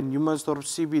Jeffreys Bay and Humansdorp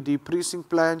CBD precinct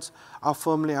plans are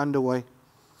firmly underway.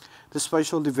 The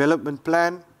spatial development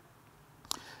plan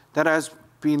that has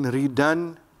been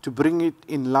redone to bring it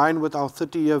in line with our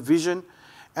 30-year vision,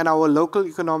 and our local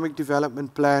economic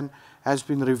development plan has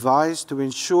been revised to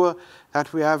ensure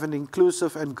that we have an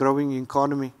inclusive and growing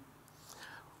economy.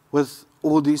 With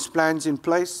all these plans in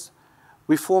place,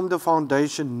 we form the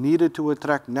foundation needed to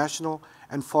attract national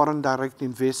and foreign direct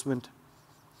investment.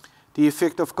 The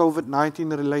effect of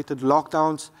COVID-19 related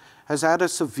lockdowns has had a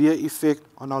severe effect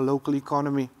on our local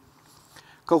economy.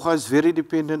 Kouga is very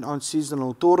dependent on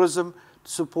seasonal tourism to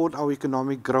support our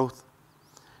economic growth.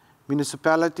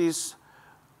 Municipalities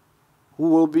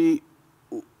who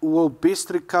will best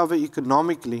recover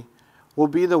economically will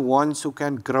be the ones who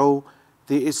can grow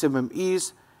their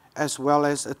SMMEs as well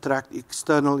as attract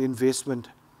external investment.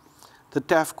 The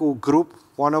TAFCO Group,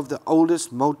 one of the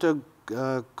oldest motor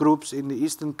groups in the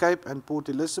Eastern Cape and Port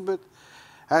Elizabeth,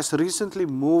 has recently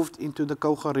moved into the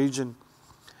Kouga region.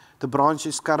 The branch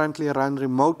is currently run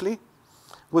remotely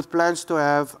with plans to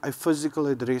have a physical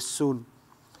address soon.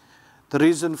 The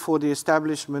reason for the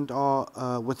establishment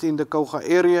within the Kouga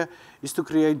area is to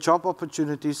create job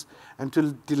opportunities and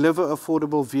to deliver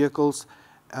affordable vehicles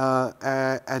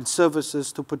and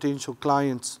services to potential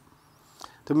clients.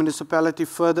 The municipality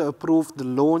further approved the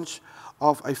launch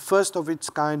of a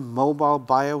first-of-its-kind mobile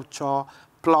biochar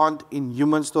plant in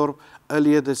Humansdorp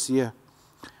earlier this year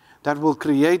that will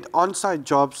create on-site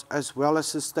jobs as well as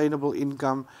sustainable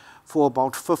income for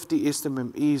about 50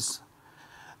 SMMEs.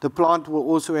 The plant will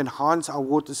also enhance our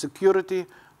water security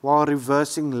while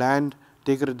reversing land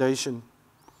degradation.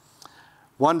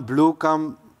 One blue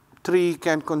gum tree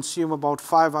can consume about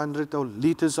 500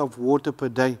 litres of water per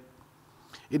day.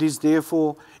 It is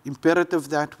therefore imperative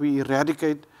that we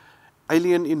eradicate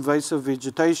alien invasive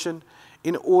vegetation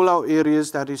in all our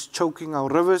areas that is choking our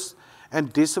rivers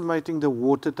and decimating the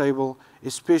water table,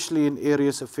 especially in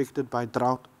areas affected by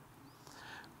drought.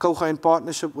 Kouga, in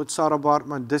partnership with Sarah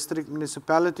Baartman District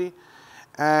Municipality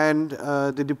and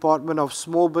the Department of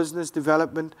Small Business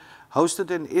Development,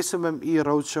 hosted an SMME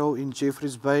roadshow in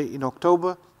Jeffreys Bay in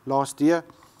October last year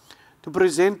to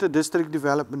present the district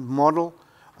development model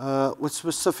with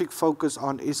specific focus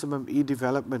on SMME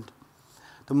development.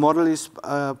 The model is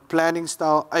planning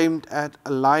style aimed at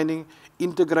aligning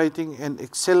integrating and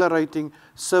accelerating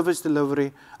service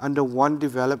delivery under one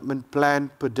development plan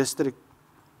per district.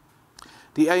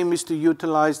 The aim is to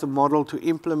utilize the model to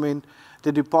implement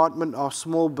the Department of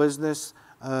Small Business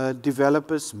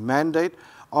Developers mandate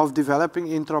of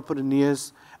developing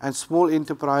entrepreneurs and small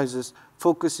enterprises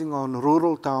focusing on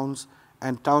rural towns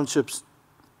and townships.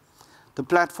 The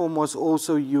platform was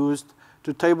also used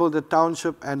to table the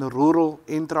Township and Rural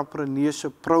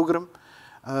Entrepreneurship Program.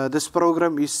 This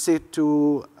program is set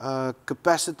to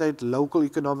capacitate local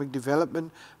economic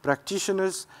development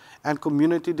practitioners and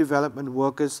community development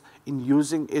workers in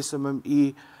using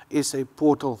SMME SA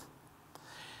portal.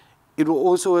 It will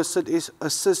also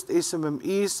assist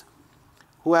SMMEs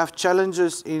who have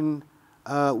challenges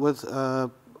with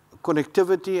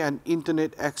connectivity and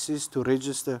internet access to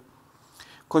register.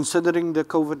 Considering the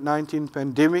COVID-19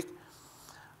 pandemic,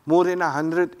 more than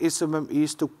 100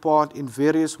 SMMEs took part in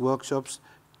various workshops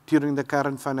during the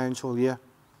current financial year.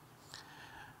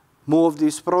 More of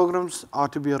these programs are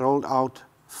to be rolled out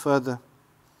further.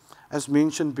 As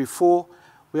mentioned before,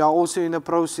 we are also in the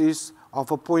process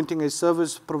of appointing a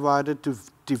service provider to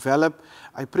develop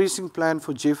a precinct plan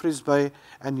for Jeffreys Bay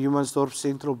and Humansdorp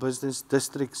Central Business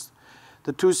Districts.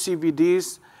 The two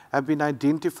CBDs have been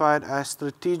identified as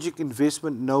strategic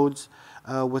investment nodes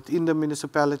within the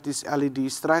municipality's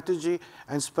LED strategy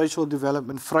and spatial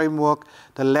development framework,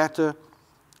 the latter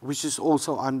which is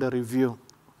also under review.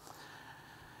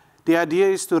 The idea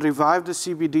is to revive the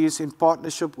CBDs in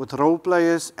partnership with role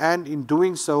players and in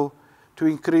doing so to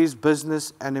increase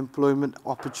business and employment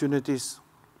opportunities.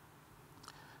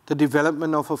 The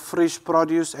development of a fresh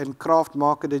produce and craft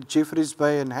market at Jeffreys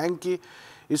Bay and Hankey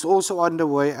is also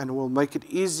underway and will make it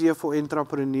easier for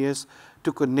entrepreneurs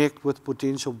to connect with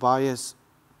potential buyers.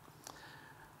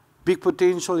 Big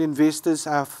potential investors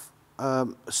have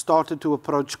started to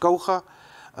approach Kouga,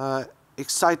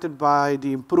 excited by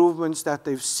the improvements that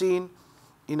they've seen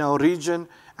in our region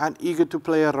and eager to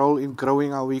play a role in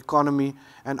growing our economy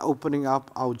and opening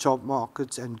up our job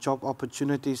markets and job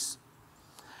opportunities.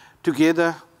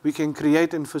 Together, we can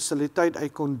create and facilitate a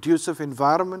conducive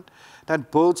environment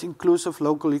that builds inclusive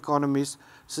local economies,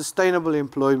 sustainable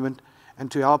employment, and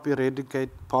to help eradicate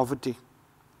poverty.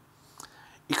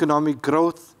 Economic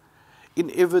growth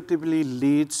inevitably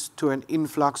leads to an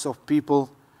influx of people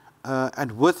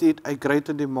and with it a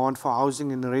greater demand for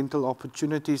housing and rental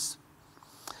opportunities.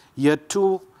 Here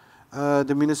too,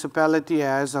 the municipality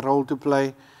has a role to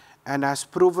play and has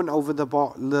proven over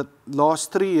the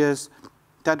last 3 years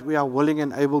that we are willing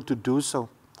and able to do so.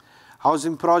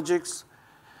 Housing projects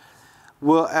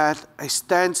were at a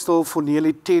standstill for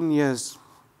nearly 10 years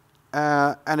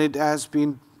and it has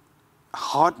been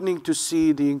heartening to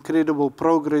see the incredible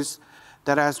progress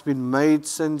that has been made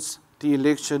since the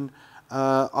election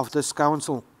of this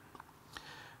council.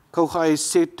 Kouga is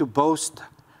set to boast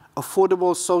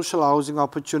affordable social housing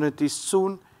opportunities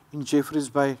soon in Jeffreys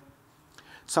Bay.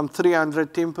 Some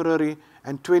 300 temporary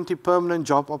and 20 permanent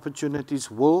job opportunities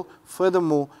will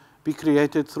furthermore be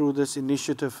created through this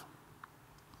initiative.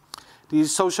 The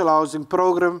social housing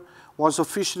program was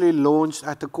officially launched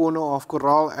at the corner of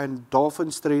Coral and Dolphin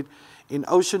Street in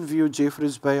Ocean View,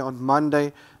 Jeffreys Bay on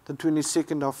Monday, the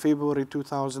 22nd of February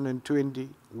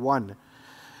 2021.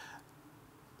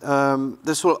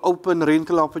 This will open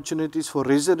rental opportunities for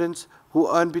residents who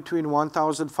earn between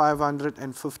 1,500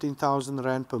 and 15,000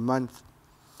 Rand per month.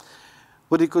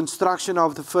 With the construction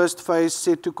of the first phase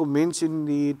set to commence in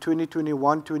the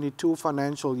 2021-22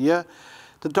 financial year,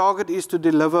 the target is to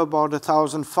deliver about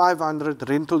 1,500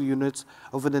 rental units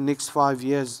over the next 5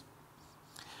 years.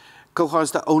 Kouga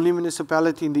is the only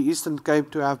municipality in the Eastern Cape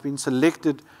to have been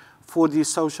selected for the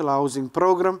social housing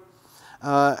program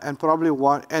and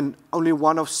only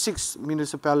one of 6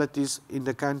 municipalities in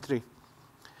the country.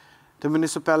 The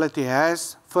municipality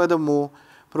has, furthermore,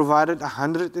 provided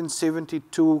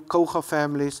 172 Kouga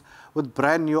families with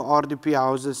brand new RDP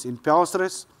houses in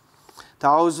Pelsres. The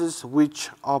houses, which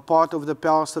are part of the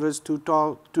Pelsres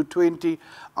 220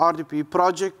 RDP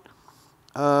project,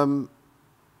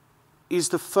 is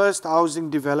the first housing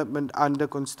development under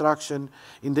construction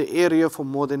in the area for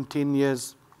more than 10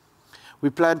 years. We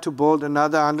plan to build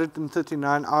another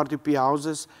 139 RDP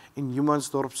houses in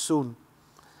Humansdorp soon.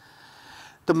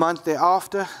 The month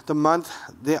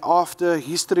thereafter,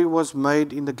 history was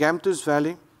made in the Gamtus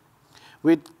Valley,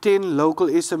 where 10 local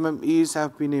SMMEs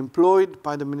have been employed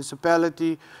by the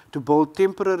municipality to build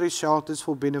temporary shelters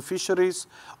for beneficiaries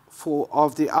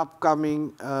of the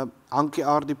upcoming Hankey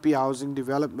RDP housing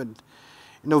development.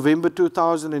 In November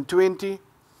 2020,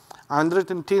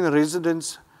 110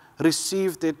 residents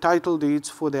received their title deeds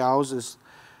for their houses.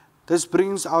 This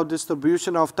brings our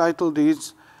distribution of title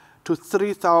deeds to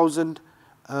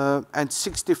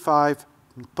 3,065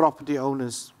 property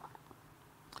owners.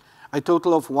 A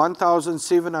total of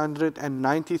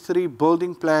 1,793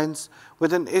 building plans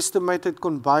with an estimated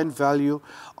combined value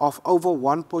of over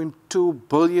 1.2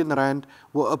 billion rand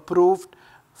were approved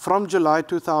from July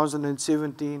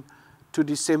 2017 to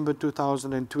December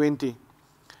 2020.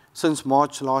 Since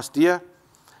March last year,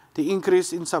 the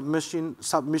increase in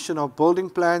submission of building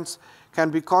plans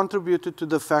can be contributed to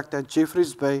the fact that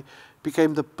Jeffreys Bay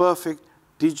became the perfect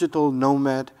digital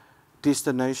nomad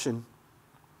destination.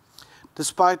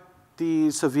 Despite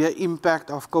the severe impact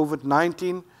of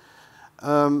COVID-19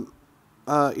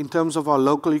 in terms of our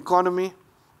local economy,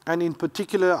 and in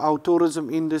particular our tourism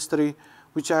industry,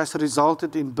 which has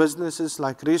resulted in businesses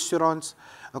like restaurants,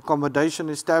 accommodation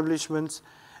establishments,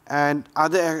 and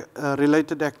other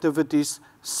related activities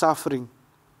suffering.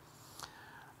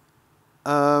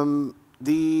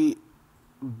 We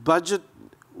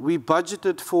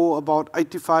budgeted for about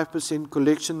 85%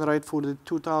 collection rate for the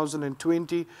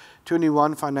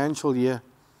 2020-21 financial year.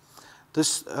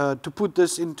 To put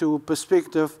this into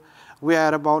perspective, we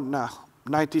had about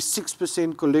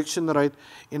 96% collection rate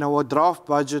in our draft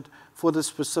budget for the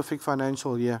specific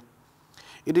financial year.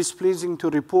 It is pleasing to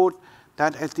report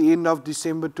that at the end of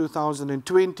December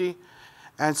 2020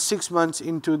 and 6 months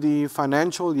into the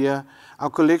financial year, our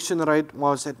collection rate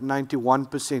was at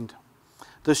 91%.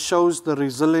 This shows the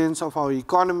resilience of our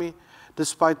economy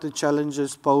despite the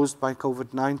challenges posed by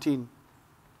COVID-19.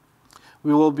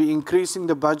 We will be increasing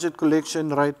the budget collection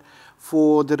rate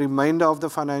for the remainder of the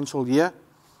financial year.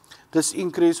 This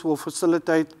increase will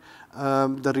facilitate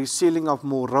the resealing of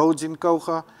more roads in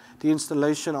Kouga, the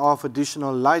installation of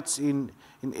additional lights in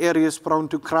areas prone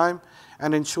to crime,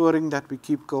 and ensuring that we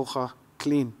keep Kouga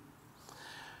clean.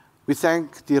 We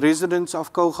thank the residents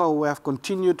of Kouga who have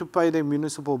continued to pay their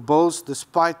municipal bills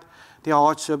despite the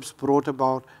hardships brought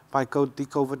about by the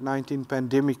COVID-19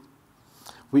 pandemic.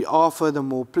 We are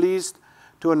furthermore pleased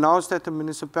to announce that the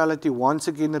municipality once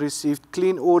again received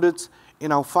clean audits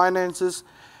in our finances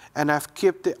and have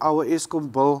kept our Eskom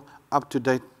bill up to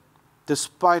date,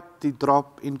 despite the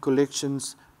drop in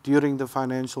collections during the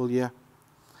financial year.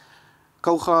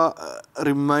 Kouga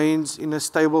remains in a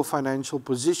stable financial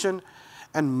position,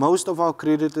 and most of our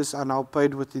creditors are now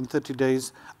paid within 30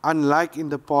 days, unlike in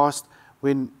the past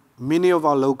when many of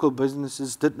our local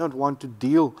businesses did not want to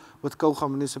deal with Kouga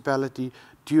Municipality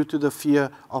due to the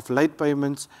fear of late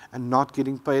payments and not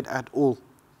getting paid at all.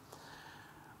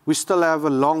 We still have a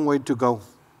long way to go,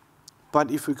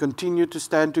 but if we continue to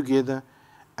stand together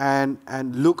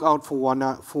and look out for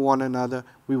one another,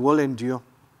 we will endure.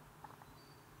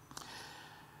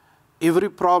 Every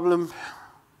problem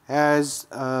has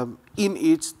in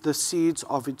it the seeds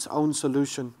of its own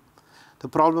solution. The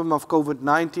problem of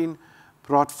COVID-19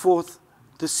 brought forth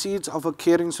the seeds of a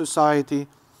caring society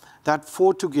that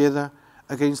fought together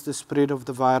against the spread of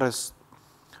the virus.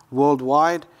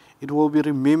 Worldwide, it will be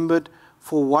remembered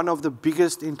for one of the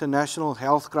biggest international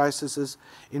health crises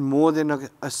in more than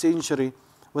a century,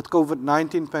 with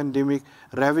COVID-19 pandemic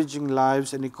ravaging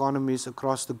lives and economies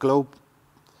across the globe.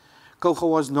 Kouga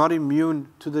was not immune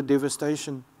to the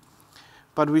devastation,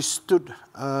 but what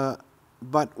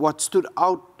stood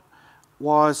out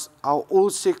was how all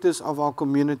sectors of our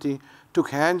community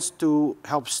took hands to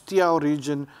help steer our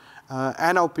region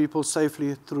and our people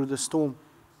safely through the storm.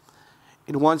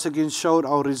 It once again showed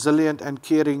how resilient and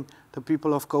caring the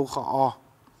people of Kouga are.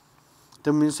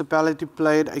 The municipality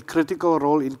played a critical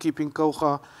role in keeping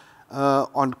Kouga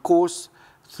on course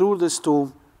through the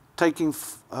storm, taking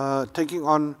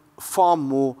on far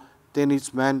more than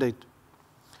its mandate.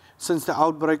 Since the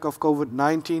outbreak of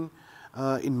COVID-19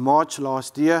 in March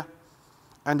last year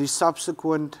and the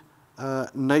subsequent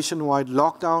nationwide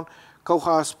lockdown,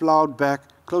 Kouga has plowed back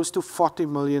close to 40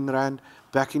 million rand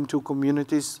back into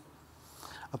communities.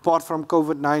 Apart from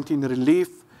COVID-19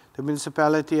 relief, the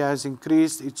municipality has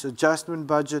increased its adjustment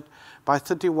budget by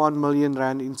 31 million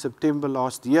rand in September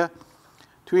last year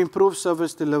to improve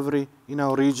service delivery in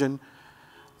our region,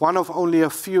 one of only a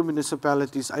few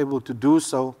municipalities able to do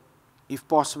so, if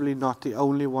possibly not the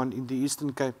only one in the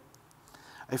Eastern Cape.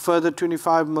 A further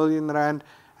 25 million rand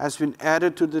has been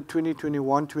added to the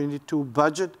 2021-22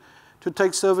 budget to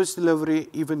take service delivery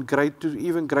to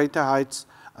even greater heights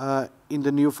in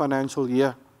the new financial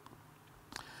year.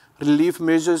 Relief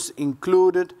measures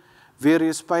included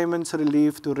various payments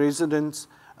relief to residents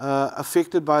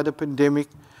affected by the pandemic.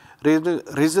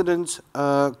 Residents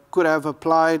could have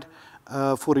applied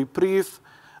for reprieve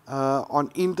on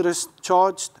interest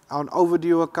charged on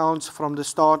overdue accounts from the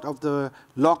start of the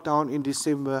lockdown in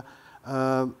December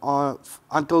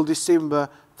until December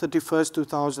 31st,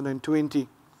 2020.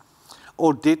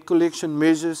 All debt collection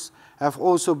measures have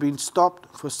also been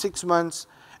stopped for 6 months,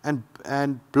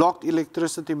 and blocked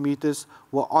electricity meters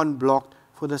were unblocked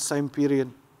for the same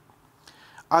period.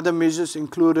 Other measures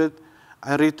included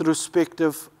a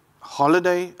retrospective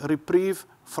holiday reprieve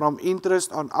from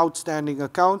interest on outstanding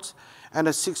accounts and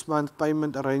a 6-month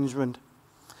payment arrangement.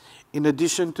 In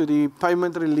addition to the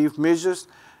payment relief measures,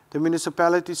 the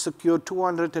municipality secured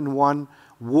 201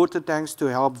 water tanks to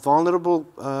help vulnerable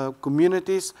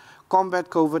communities combat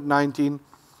COVID-19,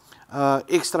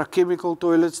 extra chemical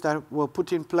toilets that were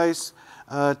put in place,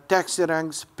 taxi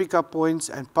ranks, pickup points,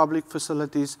 and public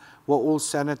facilities were all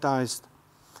sanitized.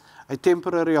 A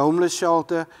temporary homeless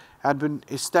shelter had been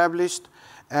established,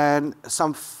 and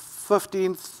some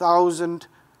 15,000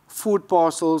 food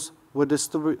parcels were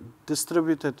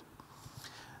distributed.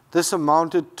 This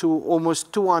amounted to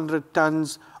almost 200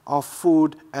 tons of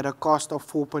food at a cost of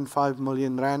 4.5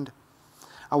 million rand.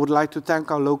 I would like to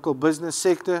thank our local business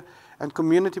sector and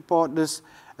community partners,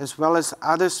 as well as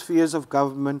other spheres of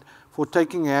government, for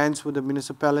taking hands with the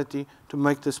municipality to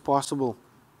make this possible.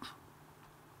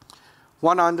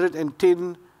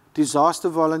 110 disaster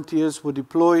volunteers were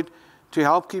deployed to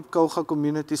help keep Kouga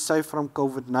community safe from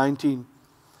COVID-19.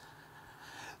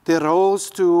 Their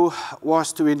roles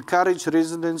was to encourage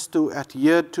residents to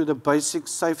adhere to the basic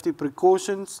safety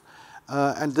precautions,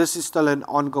 and this is still an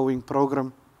ongoing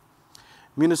program.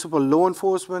 Municipal law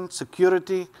enforcement,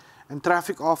 security, and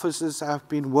traffic officers have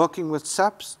been working with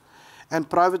SAPs and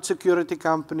private security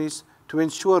companies to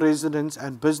ensure residents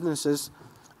and businesses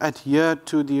adhere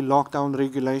to the lockdown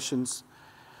regulations.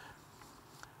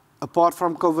 Apart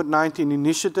from COVID-19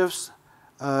 initiatives,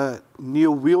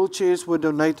 new wheelchairs were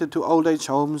donated to old age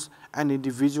homes and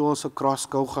individuals across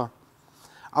Kouga.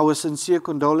 Our sincere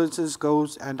condolences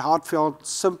and heartfelt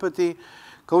sympathy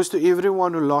goes to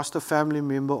everyone who lost a family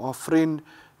member or friend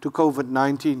to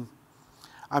COVID-19.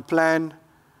 I plan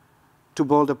to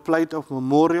build a plate of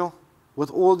memorial with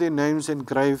all their names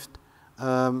engraved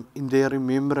in their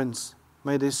remembrance.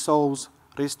 May their souls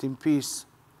rest in peace.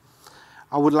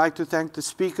 I would like to thank the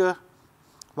Speaker,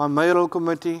 my mayoral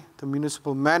committee, the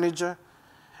municipal manager,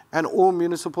 and all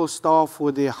municipal staff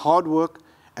for their hard work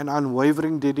and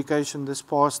unwavering dedication this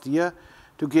past year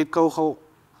to get Kouga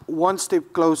one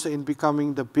step closer in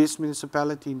becoming the best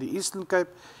municipality in the Eastern Cape,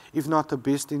 if not the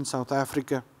best in South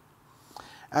Africa.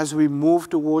 As we move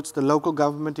towards the local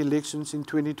government elections in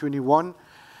 2021,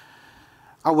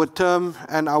 our term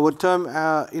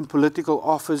in political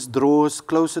office draws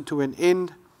closer to an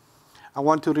end. I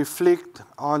want to reflect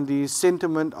on the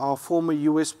sentiment of former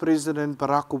US President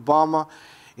Barack Obama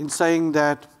in saying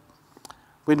that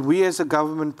when we as a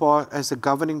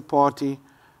governing party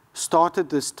started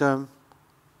this term,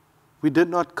 we did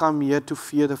not come here to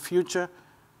fear the future,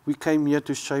 we came here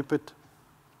to shape it.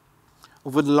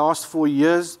 Over the last 4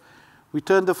 years, we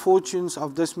turned the fortunes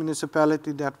of this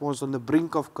municipality that was on the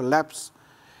brink of collapse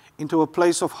into a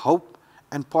place of hope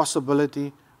and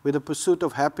possibility, where the pursuit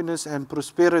of happiness and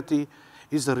prosperity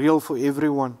is real for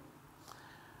everyone.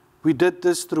 We did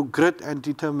this through grit and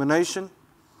determination,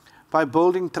 by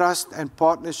building trust and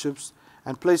partnerships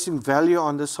and placing value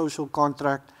on the social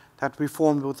contract that we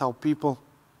formed with our people.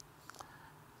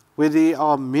 Where there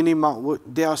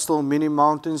are still many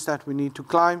mountains that we need to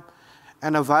climb,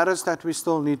 and a virus that we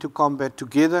still need to combat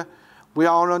together, we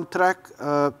are on track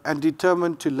and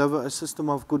determined to deliver a system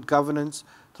of good governance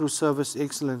through service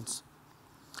excellence.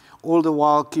 All the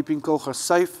while keeping Kouga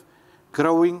safe,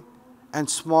 growing, and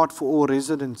smart for all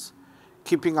residents,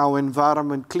 keeping our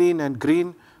environment clean and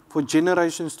green for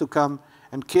generations to come,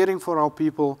 and caring for our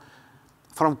people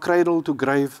from cradle to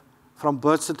grave, from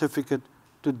birth certificate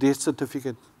to death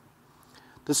certificate.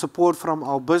 The support from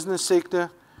our business sector,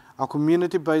 our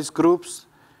community-based groups,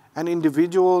 and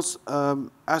individuals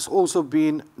has also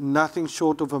been nothing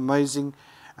short of amazing,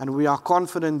 and we are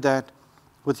confident that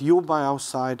with you by our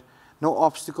side, no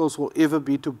obstacles will ever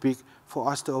be too big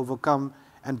for us to overcome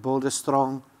and build a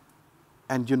strong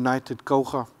and united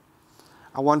Kouga.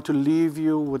 I want to leave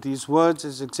you with these words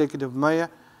as Executive Mayor: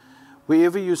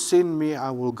 wherever you send me, I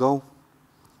will go.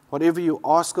 Whatever you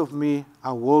ask of me,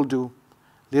 I will do.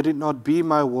 Let it not be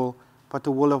my will, but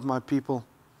the will of my people.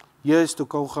 Here's to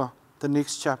Kouga, the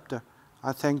next chapter.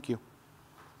 I thank you.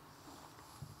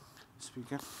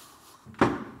 Speaker.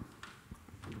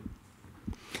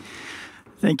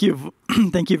 Thank you.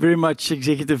 Thank you very much,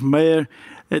 Executive Mayor.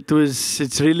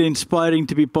 It's really inspiring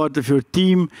to be part of your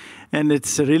team, and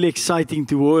it's really exciting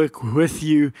to work with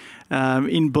you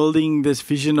in building this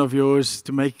vision of yours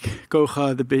to make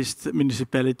Kouga the best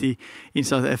municipality in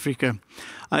South Africa.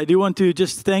 I do want to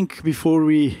just thank, before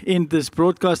we end this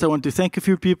broadcast, I want to thank a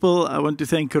few people. I want to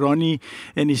thank Ronnie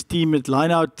and his team at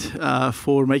Lineout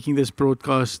for making this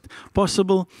broadcast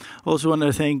possible. Also want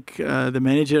to thank the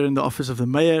manager in the Office of the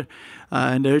Mayor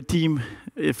and her team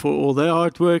for all their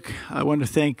hard work. I want to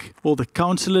thank all the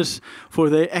councillors for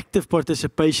their active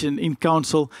participation in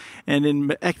council and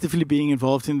in actively being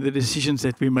involved in the decisions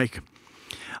that we make.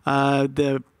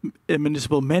 The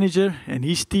municipal manager and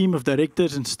his team of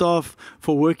directors and staff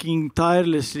for working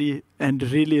tirelessly and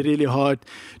really hard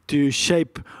to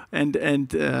shape and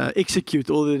execute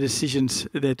all the decisions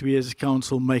that we as a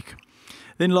council make.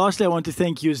 Then lastly, I want to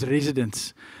thank you as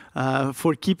residents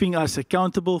for keeping us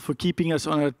accountable, for keeping us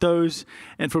on our toes,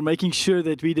 and for making sure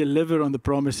that we deliver on the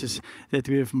promises that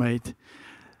we have made.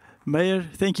 Mayor,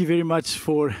 thank you very much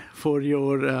for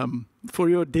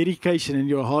your dedication and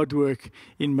your hard work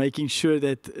in making sure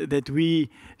that we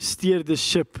steer the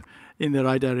ship in the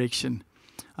right direction.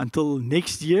 Until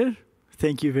next year,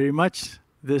 thank you very much.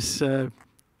 This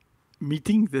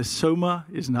meeting, the SOMA,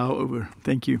 is now over.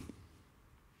 Thank you.